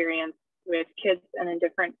experience with kids and in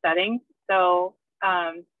different settings. So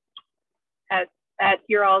at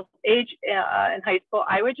your all's age in high school,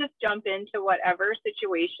 I would just jump into whatever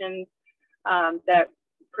situations that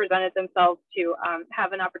presented themselves to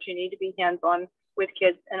have an opportunity to be hands-on with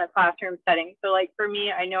kids in a classroom setting. So like for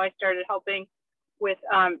me, I know I started helping with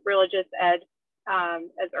religious ed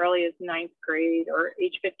as early as 9th grade or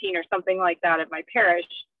age 15 or something like that at my parish.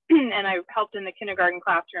 And I helped in the kindergarten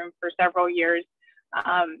classroom for several years.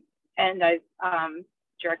 And I've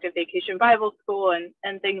directed Vacation Bible School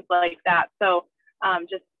and things like that. So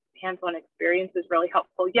just hands-on experience is really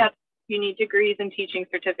helpful. Yes, you need degrees and teaching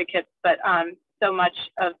certificates, but so much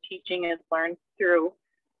of teaching is learned through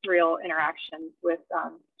real interactions with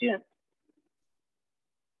students.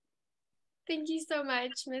 Thank you so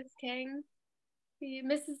much, Ms. King.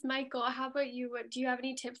 Mrs. Michael, how about you? Do you have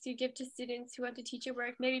any tips you give to students who want to teach your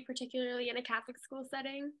work, maybe particularly in a Catholic school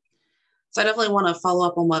setting? So I definitely want to follow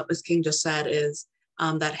up on what Ms. King just said is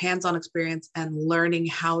that hands-on experience and learning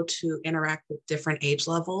how to interact with different age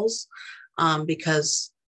levels,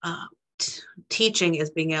 because teaching is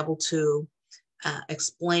being able to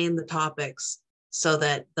explain the topics so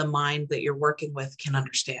that the mind that you're working with can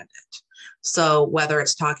understand it. So whether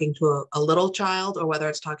it's talking to a little child or whether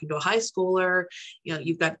it's talking to a high schooler, you know,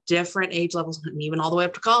 you've got different age levels, and even all the way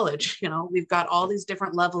up to college, you know, we've got all these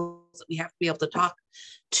different levels that we have to be able to talk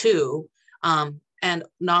to. And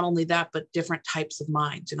not only that, but different types of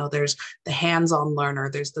minds. You know, there's the hands-on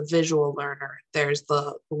learner, there's the visual learner, there's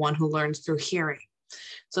the one who learns through hearing.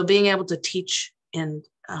 So being able to teach in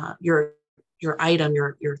your item,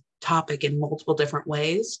 your topic in multiple different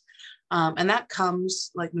ways. And that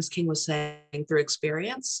comes, like Ms. King was saying, through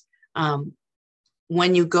experience.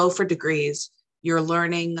 When you go for degrees, you're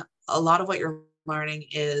learning, a lot of what you're learning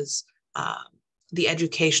is the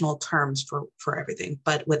educational terms for everything.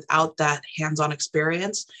 But without that hands-on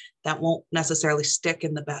experience, that won't necessarily stick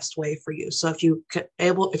in the best way for you. So if you're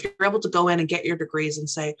able to go in and get your degrees and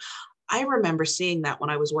say, I remember seeing that when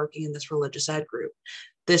I was working in this religious ed group.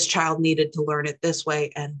 This child needed to learn it this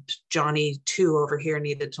way, and Johnny too over here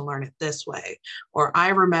needed to learn it this way. Or I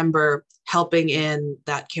remember helping in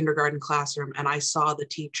that kindergarten classroom and I saw the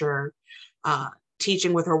teacher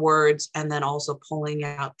teaching with her words and then also pulling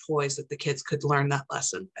out toys that the kids could learn that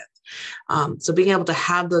lesson with. So being able to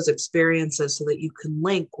have those experiences so that you can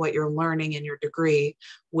link what you're learning in your degree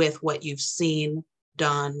with what you've seen,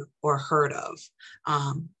 done, or heard of.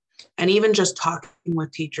 And even just talking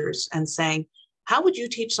with teachers and saying, how would you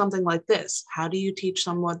teach something like this? How do you teach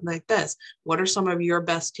someone like this? What are some of your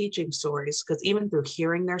best teaching stories? Because even through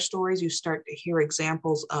hearing their stories, you start to hear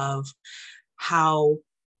examples of how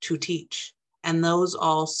to teach. And those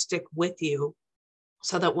all stick with you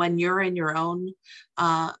so that when you're in your own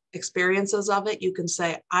experiences of it, you can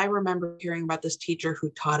say, I remember hearing about this teacher who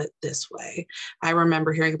taught it this way. I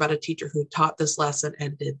remember hearing about a teacher who taught this lesson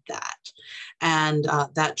and did that. And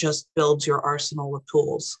that just builds your arsenal of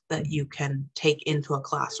tools that you can take into a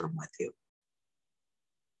classroom with you.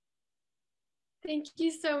 Thank you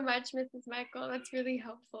so much, Mrs. Michael. That's really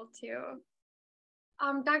helpful too.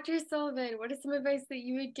 Dr. Sullivan, what is some advice that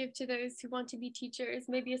you would give to those who want to be teachers,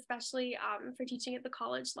 maybe especially for teaching at the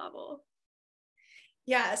college level?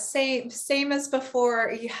 Yeah, same as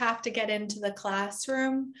before, you have to get into the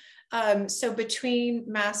classroom. So between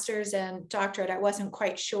master's and doctorate, I wasn't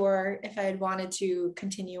quite sure if I had wanted to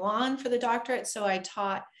continue on for the doctorate. So I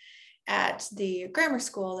taught at the grammar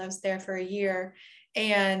school. I was there for a year.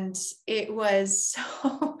 And it was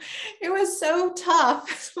so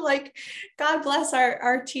tough. Like, God bless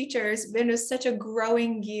our teachers. It was such a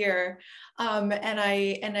growing year.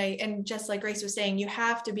 And just like Grace was saying, you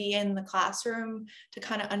have to be in the classroom to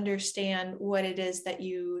kind of understand what it is that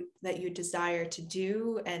you desire to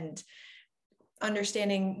do, and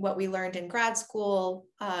understanding what we learned in grad school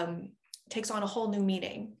takes on a whole new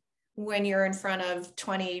meaning when you're in front of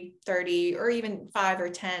 20, 30, or even 5 or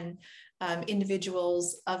 10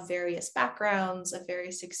 individuals of various backgrounds, of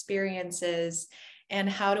various experiences. And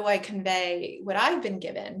how do I convey what I've been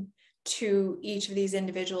given to each of these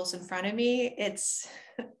individuals in front of me? It's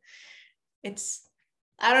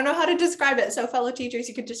I don't know how to describe it. So fellow teachers,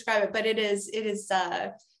 you could describe it, but it is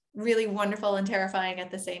really wonderful and terrifying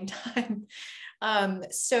at the same time.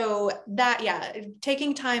 So that, yeah,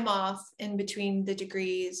 taking time off in between the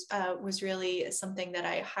degrees was really something that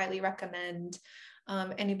I highly recommend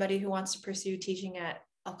anybody who wants to pursue teaching at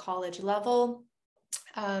a college level,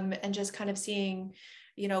 and just kind of seeing,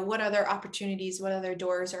 what other opportunities, what other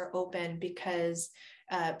doors are open, because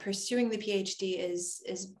pursuing the PhD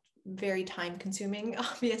is very time consuming,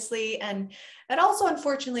 obviously. And it also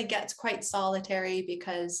unfortunately gets quite solitary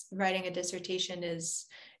because writing a dissertation is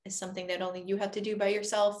something that only you have to do by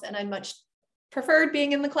yourself. And I much preferred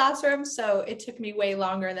being in the classroom. So it took me way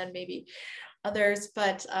longer than maybe others,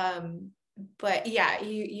 but yeah,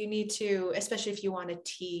 you need to, especially if you want to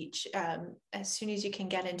teach, as soon as you can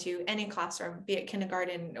get into any classroom, be it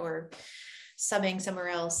kindergarten or subbing somewhere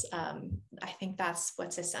else, I think that's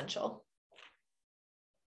what's essential.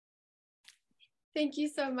 Thank you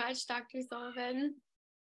so much, Dr. Sullivan.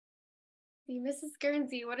 Mrs.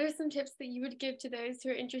 Guernsey, what are some tips that you would give to those who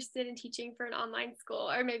are interested in teaching for an online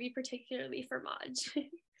school, or maybe particularly for MODG?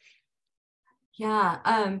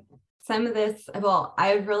 Yeah, some of this, well,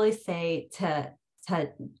 I would really say to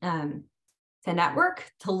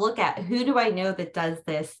network, to look at who do I know that does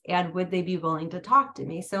this, and would they be willing to talk to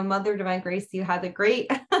me? So Mother Divine Grace, you have the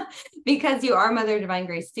great, because you are Mother Divine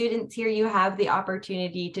Grace students here, you have the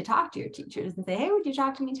opportunity to talk to your teachers and say, hey, would you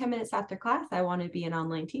talk to me 10 minutes after class? I want to be an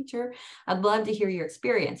online teacher. I'd love to hear your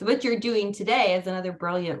experience. What you're doing today is another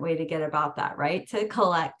brilliant way to get about that, right? To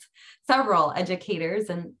collect several educators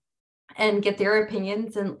and get their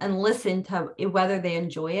opinions and listen to whether they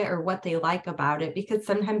enjoy it or what they like about it, because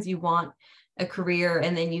sometimes you want a career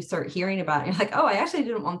and then you start hearing about it. You're like, oh, I actually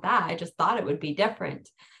didn't want that. I just thought it would be different.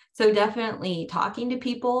 So definitely talking to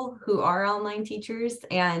people who are online teachers,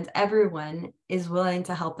 and everyone is willing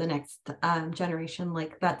to help the next generation.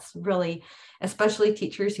 Like that's really, especially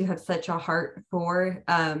teachers who have such a heart for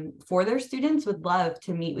their students, would love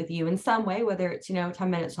to meet with you in some way, whether it's, 10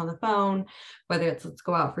 minutes on the phone, whether it's let's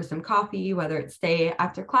go out for some coffee, whether it's stay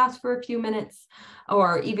after class for a few minutes,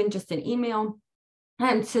 or even just an email.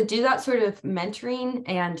 To do that sort of mentoring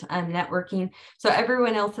and networking. So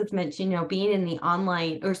everyone else has mentioned, being in the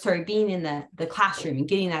online, being in the classroom and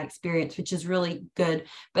getting that experience, which is really good.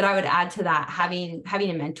 But I would add to that, having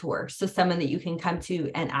a mentor. So someone that you can come to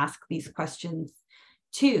and ask these questions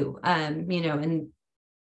to, and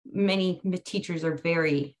many teachers are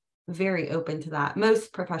very, very open to that.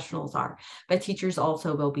 Most professionals are, but teachers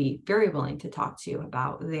also will be very willing to talk to you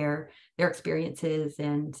about their experiences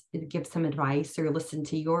and give some advice or listen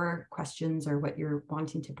to your questions or what you're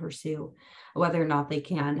wanting to pursue. Whether or not they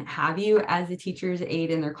can have you as a teacher's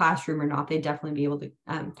aide in their classroom or not, they definitely be able to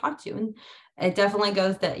talk to you. And it definitely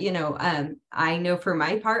goes that, I know for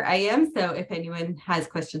my part, I am. So if anyone has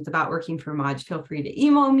questions about working for MODG, feel free to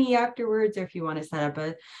email me afterwards, or if you want to set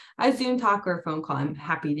up a Zoom talk or a phone call, I'm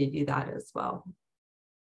happy to do that as well.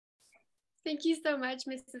 Thank you so much,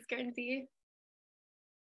 Mrs. Guernsey.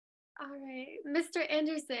 All right, Mr.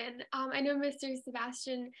 Anderson, I know Mr.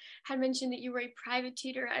 Sebastian had mentioned that you were a private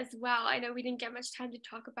tutor as well. I know we didn't get much time to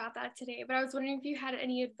talk about that today, but I was wondering if you had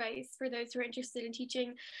any advice for those who are interested in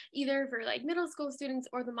teaching either for like middle school students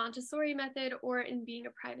or the Montessori method, or in being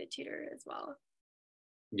a private tutor as well.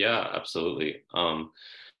 Yeah, absolutely.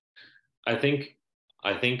 I think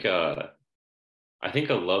a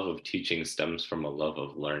love of teaching stems from a love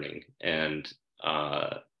of learning, and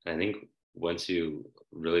I think once you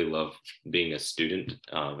really love being a student,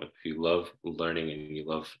 if you love learning and you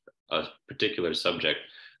love a particular subject,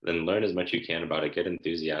 then learn as much as you can about it, get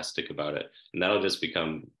enthusiastic about it, and that'll just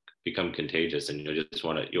become contagious, and you'll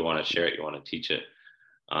want to share it, you want to teach it.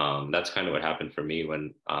 That's kind of what happened for me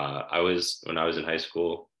when I was in high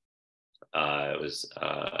school. I was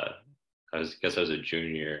a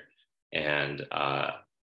junior, and I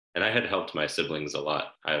had helped my siblings a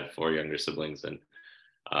lot. I have 4 younger siblings and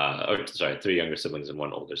 3 younger siblings and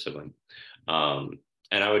 1 older sibling. And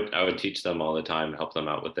I would teach them all the time, help them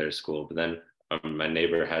out with their school. But then my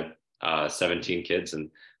neighbor had 17 kids,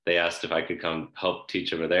 and they asked if I could come help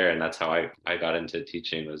teach over there. And that's how I got into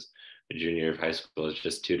teaching, was a junior of high school, is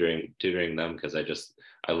just tutoring them, because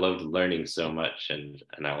I loved learning so much, and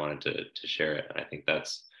I wanted to share it. And I think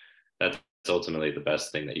that's ultimately the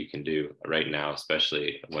best thing that you can do right now,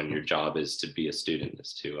 especially when your job is to be a student,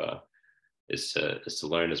 is to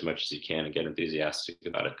learn as much as you can and get enthusiastic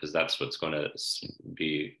about it, because that's what's going to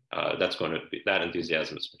be that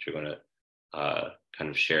enthusiasm is what you're going to kind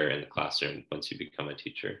of share in the classroom once you become a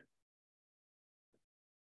teacher.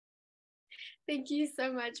 Thank you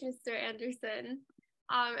so much, Mr. Anderson.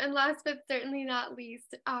 And last but certainly not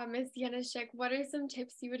least, Ms. Yanoschik, what are some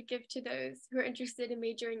tips you would give to those who are interested in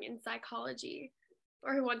majoring in psychology,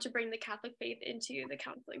 or who want to bring the Catholic faith into the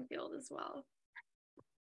counseling field as well?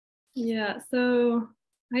 Yeah, so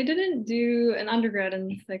I didn't do an undergrad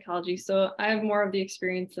in psychology, so I have more of the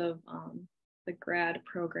experience of the grad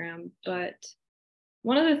program. But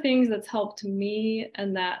one of the things that's helped me,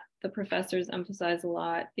 and that the professors emphasize a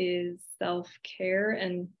lot, is self-care,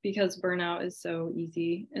 and because burnout is so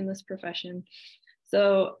easy in this profession.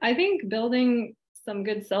 So I think building some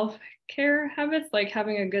good self-care habits, like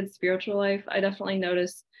having a good spiritual life, I definitely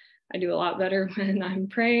notice I do a lot better when I'm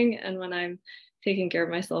praying and when I'm taking care of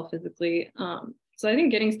myself physically. So I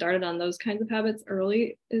think getting started on those kinds of habits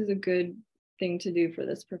early is a good thing to do for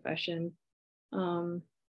this profession. And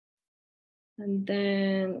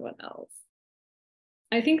then what else?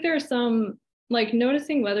 I think there are some, like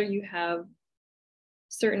noticing whether you have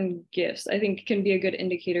certain gifts, I think can be a good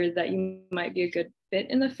indicator that you might be a good fit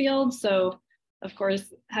in the field. So of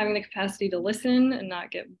course, having the capacity to listen and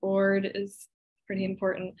not get bored is pretty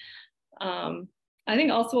important. I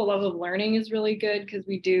think also a love of learning is really good because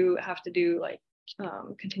we do have to do like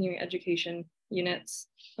continuing education units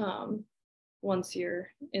once you're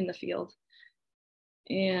in the field.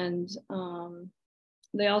 And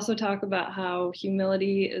they also talk about how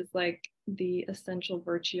humility is like the essential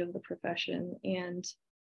virtue of the profession, and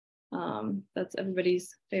that's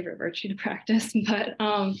everybody's favorite virtue to practice, but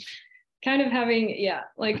kind of having, yeah,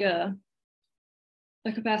 like a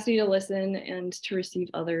capacity to listen and to receive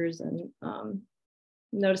others, and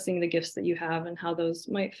noticing the gifts that you have and how those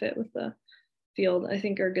might fit with the field, I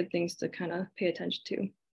think are good things to kind of pay attention to.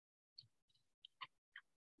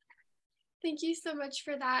 Thank you so much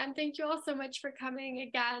for that. And thank you all so much for coming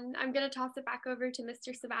again. I'm going to toss it back over to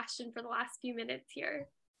Mr. Sebastian for the last few minutes here.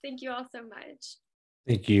 Thank you all so much.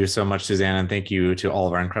 Thank you so much, Suzanne. And thank you to all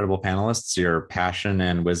of our incredible panelists. Your passion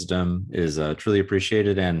and wisdom is truly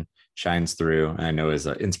appreciated and shines through, and I know is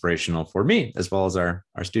inspirational for me as well as our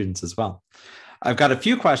students as well. I've got a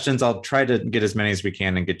few questions. I'll try to get as many as we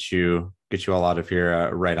can and get you all out of here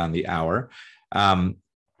right on the hour. I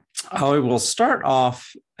will start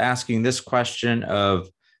off asking this question of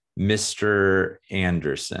Mr.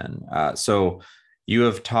 Anderson. So you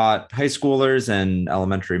have taught high schoolers and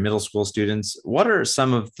elementary middle school students. What are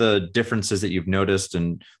some of the differences that you've noticed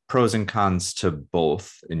and pros and cons to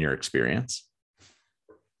both in your experience?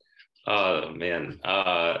 Oh, man.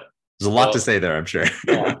 There's a lot to say there, I'm sure.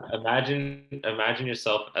 Yeah, imagine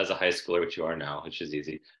yourself as a high schooler, which you are now, which is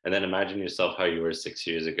easy. And then imagine yourself how you were 6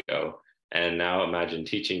 years ago. And now imagine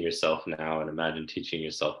teaching yourself now and imagine teaching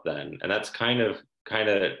yourself then. And that's kind of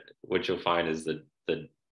what you'll find is the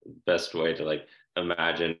best way to like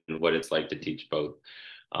imagine what it's like to teach both.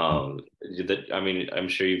 I mean, I'm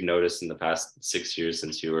sure you've noticed in the past 6 years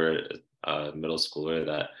since you were a middle schooler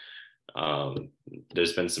that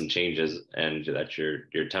there's been some changes, and that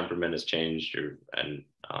your temperament has changed, and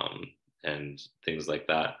things like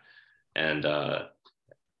that, and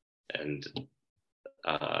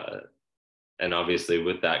obviously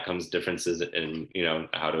with that comes differences in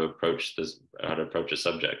how to approach a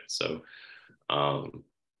subject. So I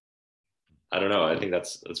don't know. I think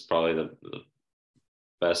that's probably the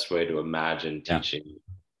best way to imagine teaching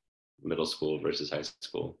middle school versus high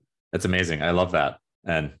school. That's amazing. I love that,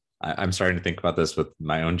 and I'm starting to think about this with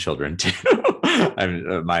my own children too.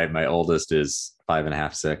 My oldest is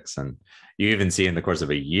 5.5, 6, and you even see in the course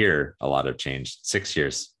of a year a lot of change. 6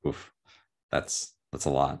 years, oof, that's a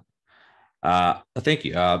lot. Thank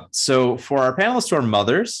you. So for our panelists who are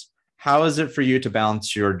mothers, how is it for you to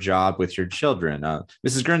balance your job with your children?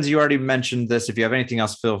 Mrs. Guernsey, you already mentioned this. If you have anything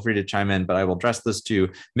else, feel free to chime in, but I will address this to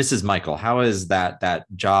Mrs. Michael. How is that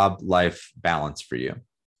job-life balance for you?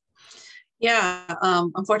 Yeah,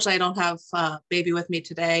 unfortunately, I don't have baby with me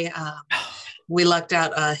today. We lucked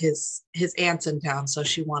out his aunt's in town, so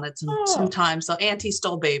she wanted some time. So Auntie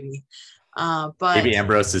stole baby. But Baby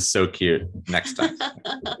Ambrose is so cute. Next time.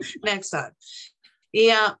 Next time.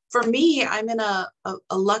 Yeah, for me, I'm in a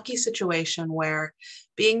lucky situation where,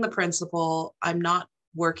 being the principal, I'm not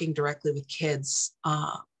working directly with kids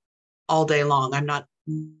all day long. I'm not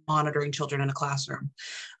monitoring children in a classroom.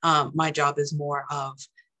 My job is more of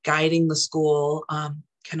guiding the school,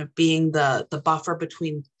 kind of being the buffer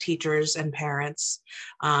between teachers and parents,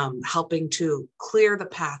 helping to clear the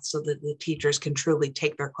path so that the teachers can truly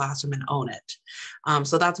take their classroom and own it.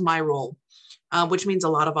 So that's my role, which means a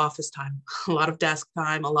lot of office time, a lot of desk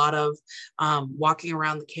time, a lot of walking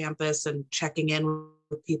around the campus and checking in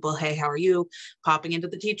with people. Hey, how are you? Popping into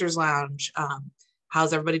the teacher's lounge.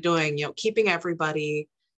 How's everybody doing? Keeping everybody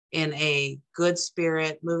in a good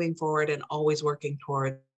spirit, moving forward, and always working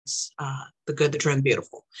towards the good, the true, and the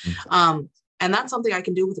beautiful. And that's something I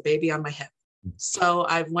can do with a baby on my hip. So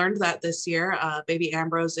I've learned that this year. Baby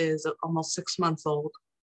Ambrose is almost 6 months old.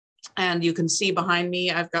 And you can see behind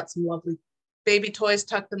me, I've got some lovely baby toys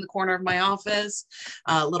tucked in the corner of my office,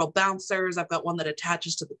 little bouncers. I've got one that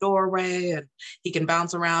attaches to the doorway and he can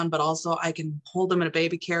bounce around, but also I can hold him in a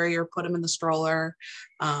baby carrier, put him in the stroller.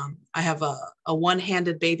 I have a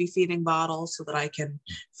one-handed baby feeding bottle so that I can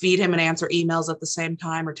feed him and answer emails at the same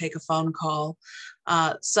time or take a phone call.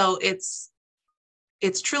 So it's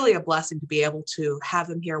truly a blessing to be able to have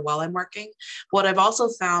him here while I'm working. What I've also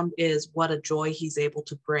found is what a joy he's able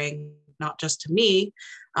to bring, not just to me,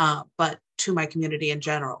 but to my community in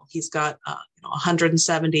general. He's got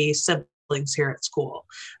 170 siblings here at school.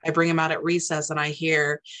 I bring him out at recess and I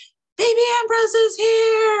hear, "Baby Ambrose is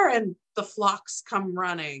here," and the flocks come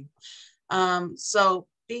running. So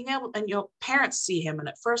being able, and parents see him, and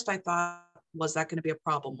at first I thought, was that going to be a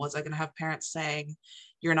problem? Was I going to have parents saying,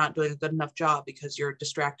 "You're not doing a good enough job because you're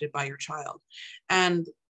distracted by your child"? And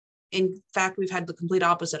in fact, we've had the complete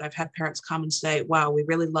opposite. I've had parents come and say, "Wow, we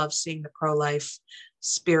really love seeing the pro-life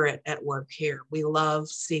spirit at work here. We love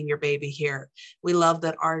seeing your baby here. We love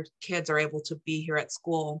that our kids are able to be here at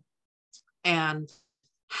school and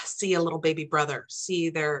see a little baby brother, see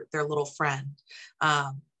their little friend."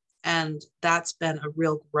 And that's been a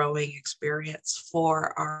real growing experience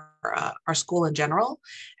for our school in general.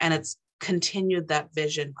 And it's continued that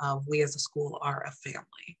vision of we as a school are a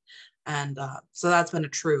family. And so that's been a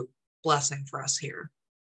true blessing for us here.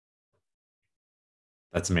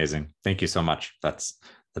 That's amazing. Thank you so much. That's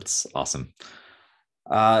awesome.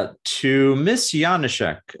 To Miss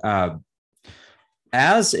Yanoschik,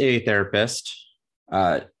 as a therapist,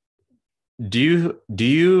 do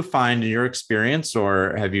you find in your experience,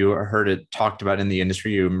 or have you heard it talked about in the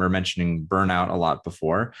industry, you were mentioning burnout a lot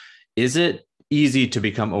before, is it easy to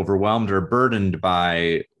become overwhelmed or burdened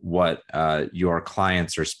by what your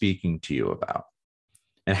clients are speaking to you about?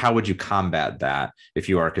 And how would you combat that if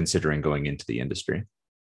you are considering going into the industry?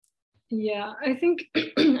 Yeah, I think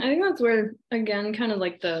that's where, again, kind of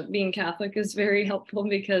like the being Catholic is very helpful,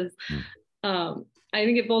 because I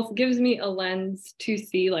think it both gives me a lens to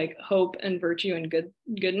see like hope and virtue and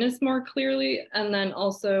goodness more clearly. And then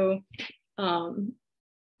also,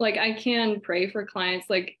 like I can pray for clients,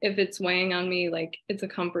 like if it's weighing on me, like it's a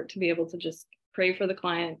comfort to be able to just pray for the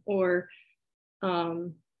client. Or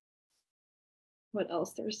what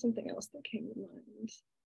else? There's something else that came to mind.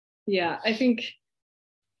 Yeah, I think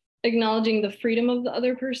acknowledging the freedom of the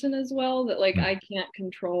other person as well, that like I can't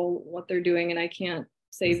control what they're doing and I can't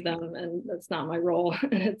save them, and that's not my role.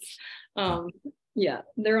 And it's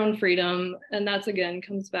their own freedom, and that's again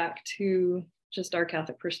comes back to just our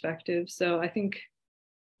Catholic perspective. So I think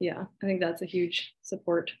that's a huge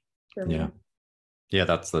support for me. Yeah,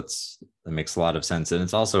 that makes a lot of sense. And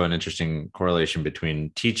it's also an interesting correlation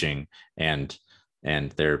between teaching and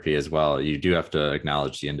therapy as well. You do have to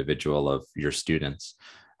acknowledge the individual of your students.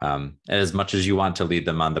 As much as you want to lead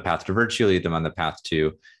them on the path to virtue, lead them on the path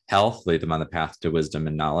to health, lead them on the path to wisdom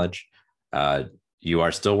and knowledge, you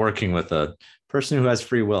are still working with a person who has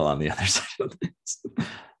free will on the other side of things.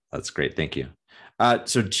 That's great. Thank you.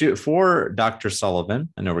 For Dr. Sullivan,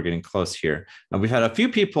 I know we're getting close here. We've had a few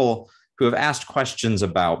people who have asked questions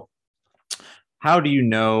about how do you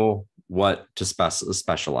know what to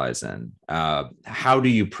specialize in? How do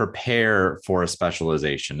you prepare for a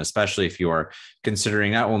specialization, especially if you are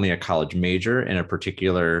considering not only a college major in a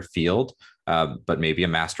particular field, but maybe a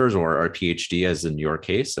master's or a PhD, as in your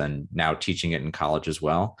case, and now teaching it in college as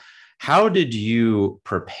well. How did you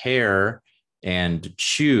prepare and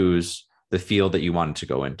choose the field that you wanted to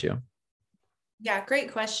go into? Yeah,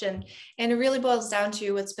 great question. And it really boils down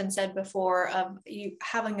to what's been said before of you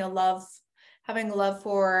having a love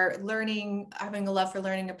for learning,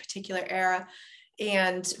 a particular era.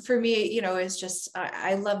 And for me, it's just,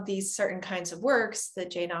 I love these certain kinds of works, the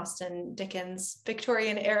Jane Austen, Dickens,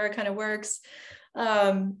 Victorian era kind of works.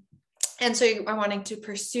 And so I'm wanting to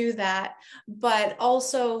pursue that, but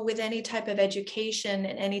also with any type of education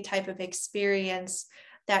and any type of experience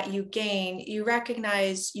that you gain, you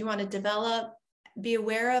recognize you want to be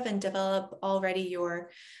aware of and develop already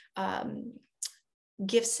your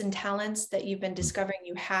gifts and talents that you've been discovering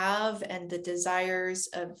you have, and the desires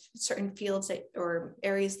of certain fields or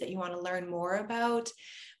areas that you want to learn more about,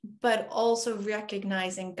 but also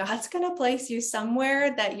recognizing God's going to place you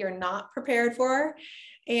somewhere that you're not prepared for.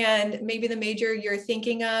 And maybe the major you're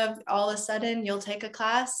thinking of, all of a sudden you'll take a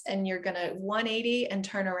class and you're going to 180 and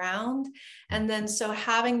turn around. And then so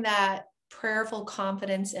having that prayerful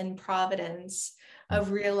confidence in providence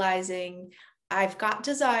of realizing I've got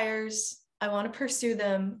desires, I want to pursue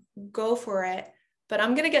them, go for it, but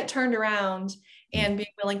I'm going to get turned around, and being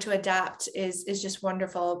willing to adapt is just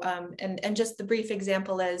wonderful. And just the brief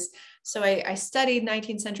example is, so I studied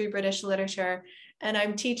 19th century British literature, and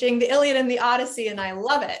I'm teaching the Iliad and the Odyssey, and I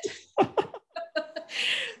love it.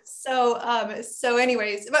 So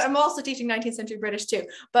anyways, but I'm also teaching 19th century British too.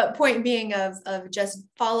 But point being of just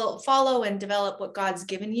follow and develop what God's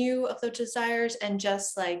given you of those desires, and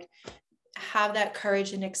just like have that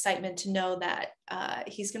courage and excitement to know that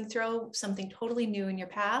he's going to throw something totally new in your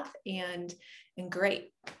path, and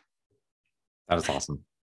great. That is awesome.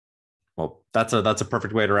 Well, that's a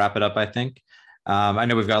perfect way to wrap it up, I think. I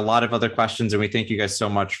know we've got a lot of other questions, and we thank you guys so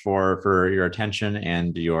much for your attention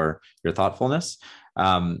and your thoughtfulness.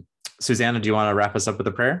 Susanna, do you want to wrap us up with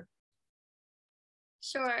a prayer?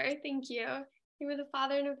 Sure, thank you. In the name of the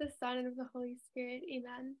Father, and of the Son, and of the Holy Spirit,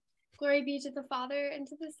 amen. Glory be to the Father, and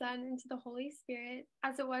to the Son, and to the Holy Spirit,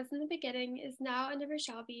 as it was in the beginning, is now, and ever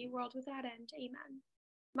shall be, world without end, amen.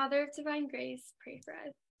 Mother of divine grace, pray for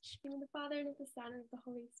us. In the name of the Father, and of the Son, and of the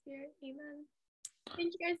Holy Spirit, amen.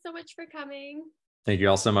 Thank you guys so much for coming. Thank you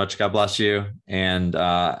all so much. God bless you. And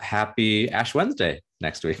happy Ash Wednesday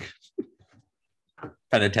next week.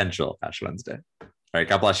 Penitential Ash Wednesday. All right.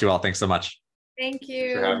 God bless you all. Thanks so much. Thank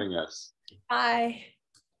you for having us. Bye.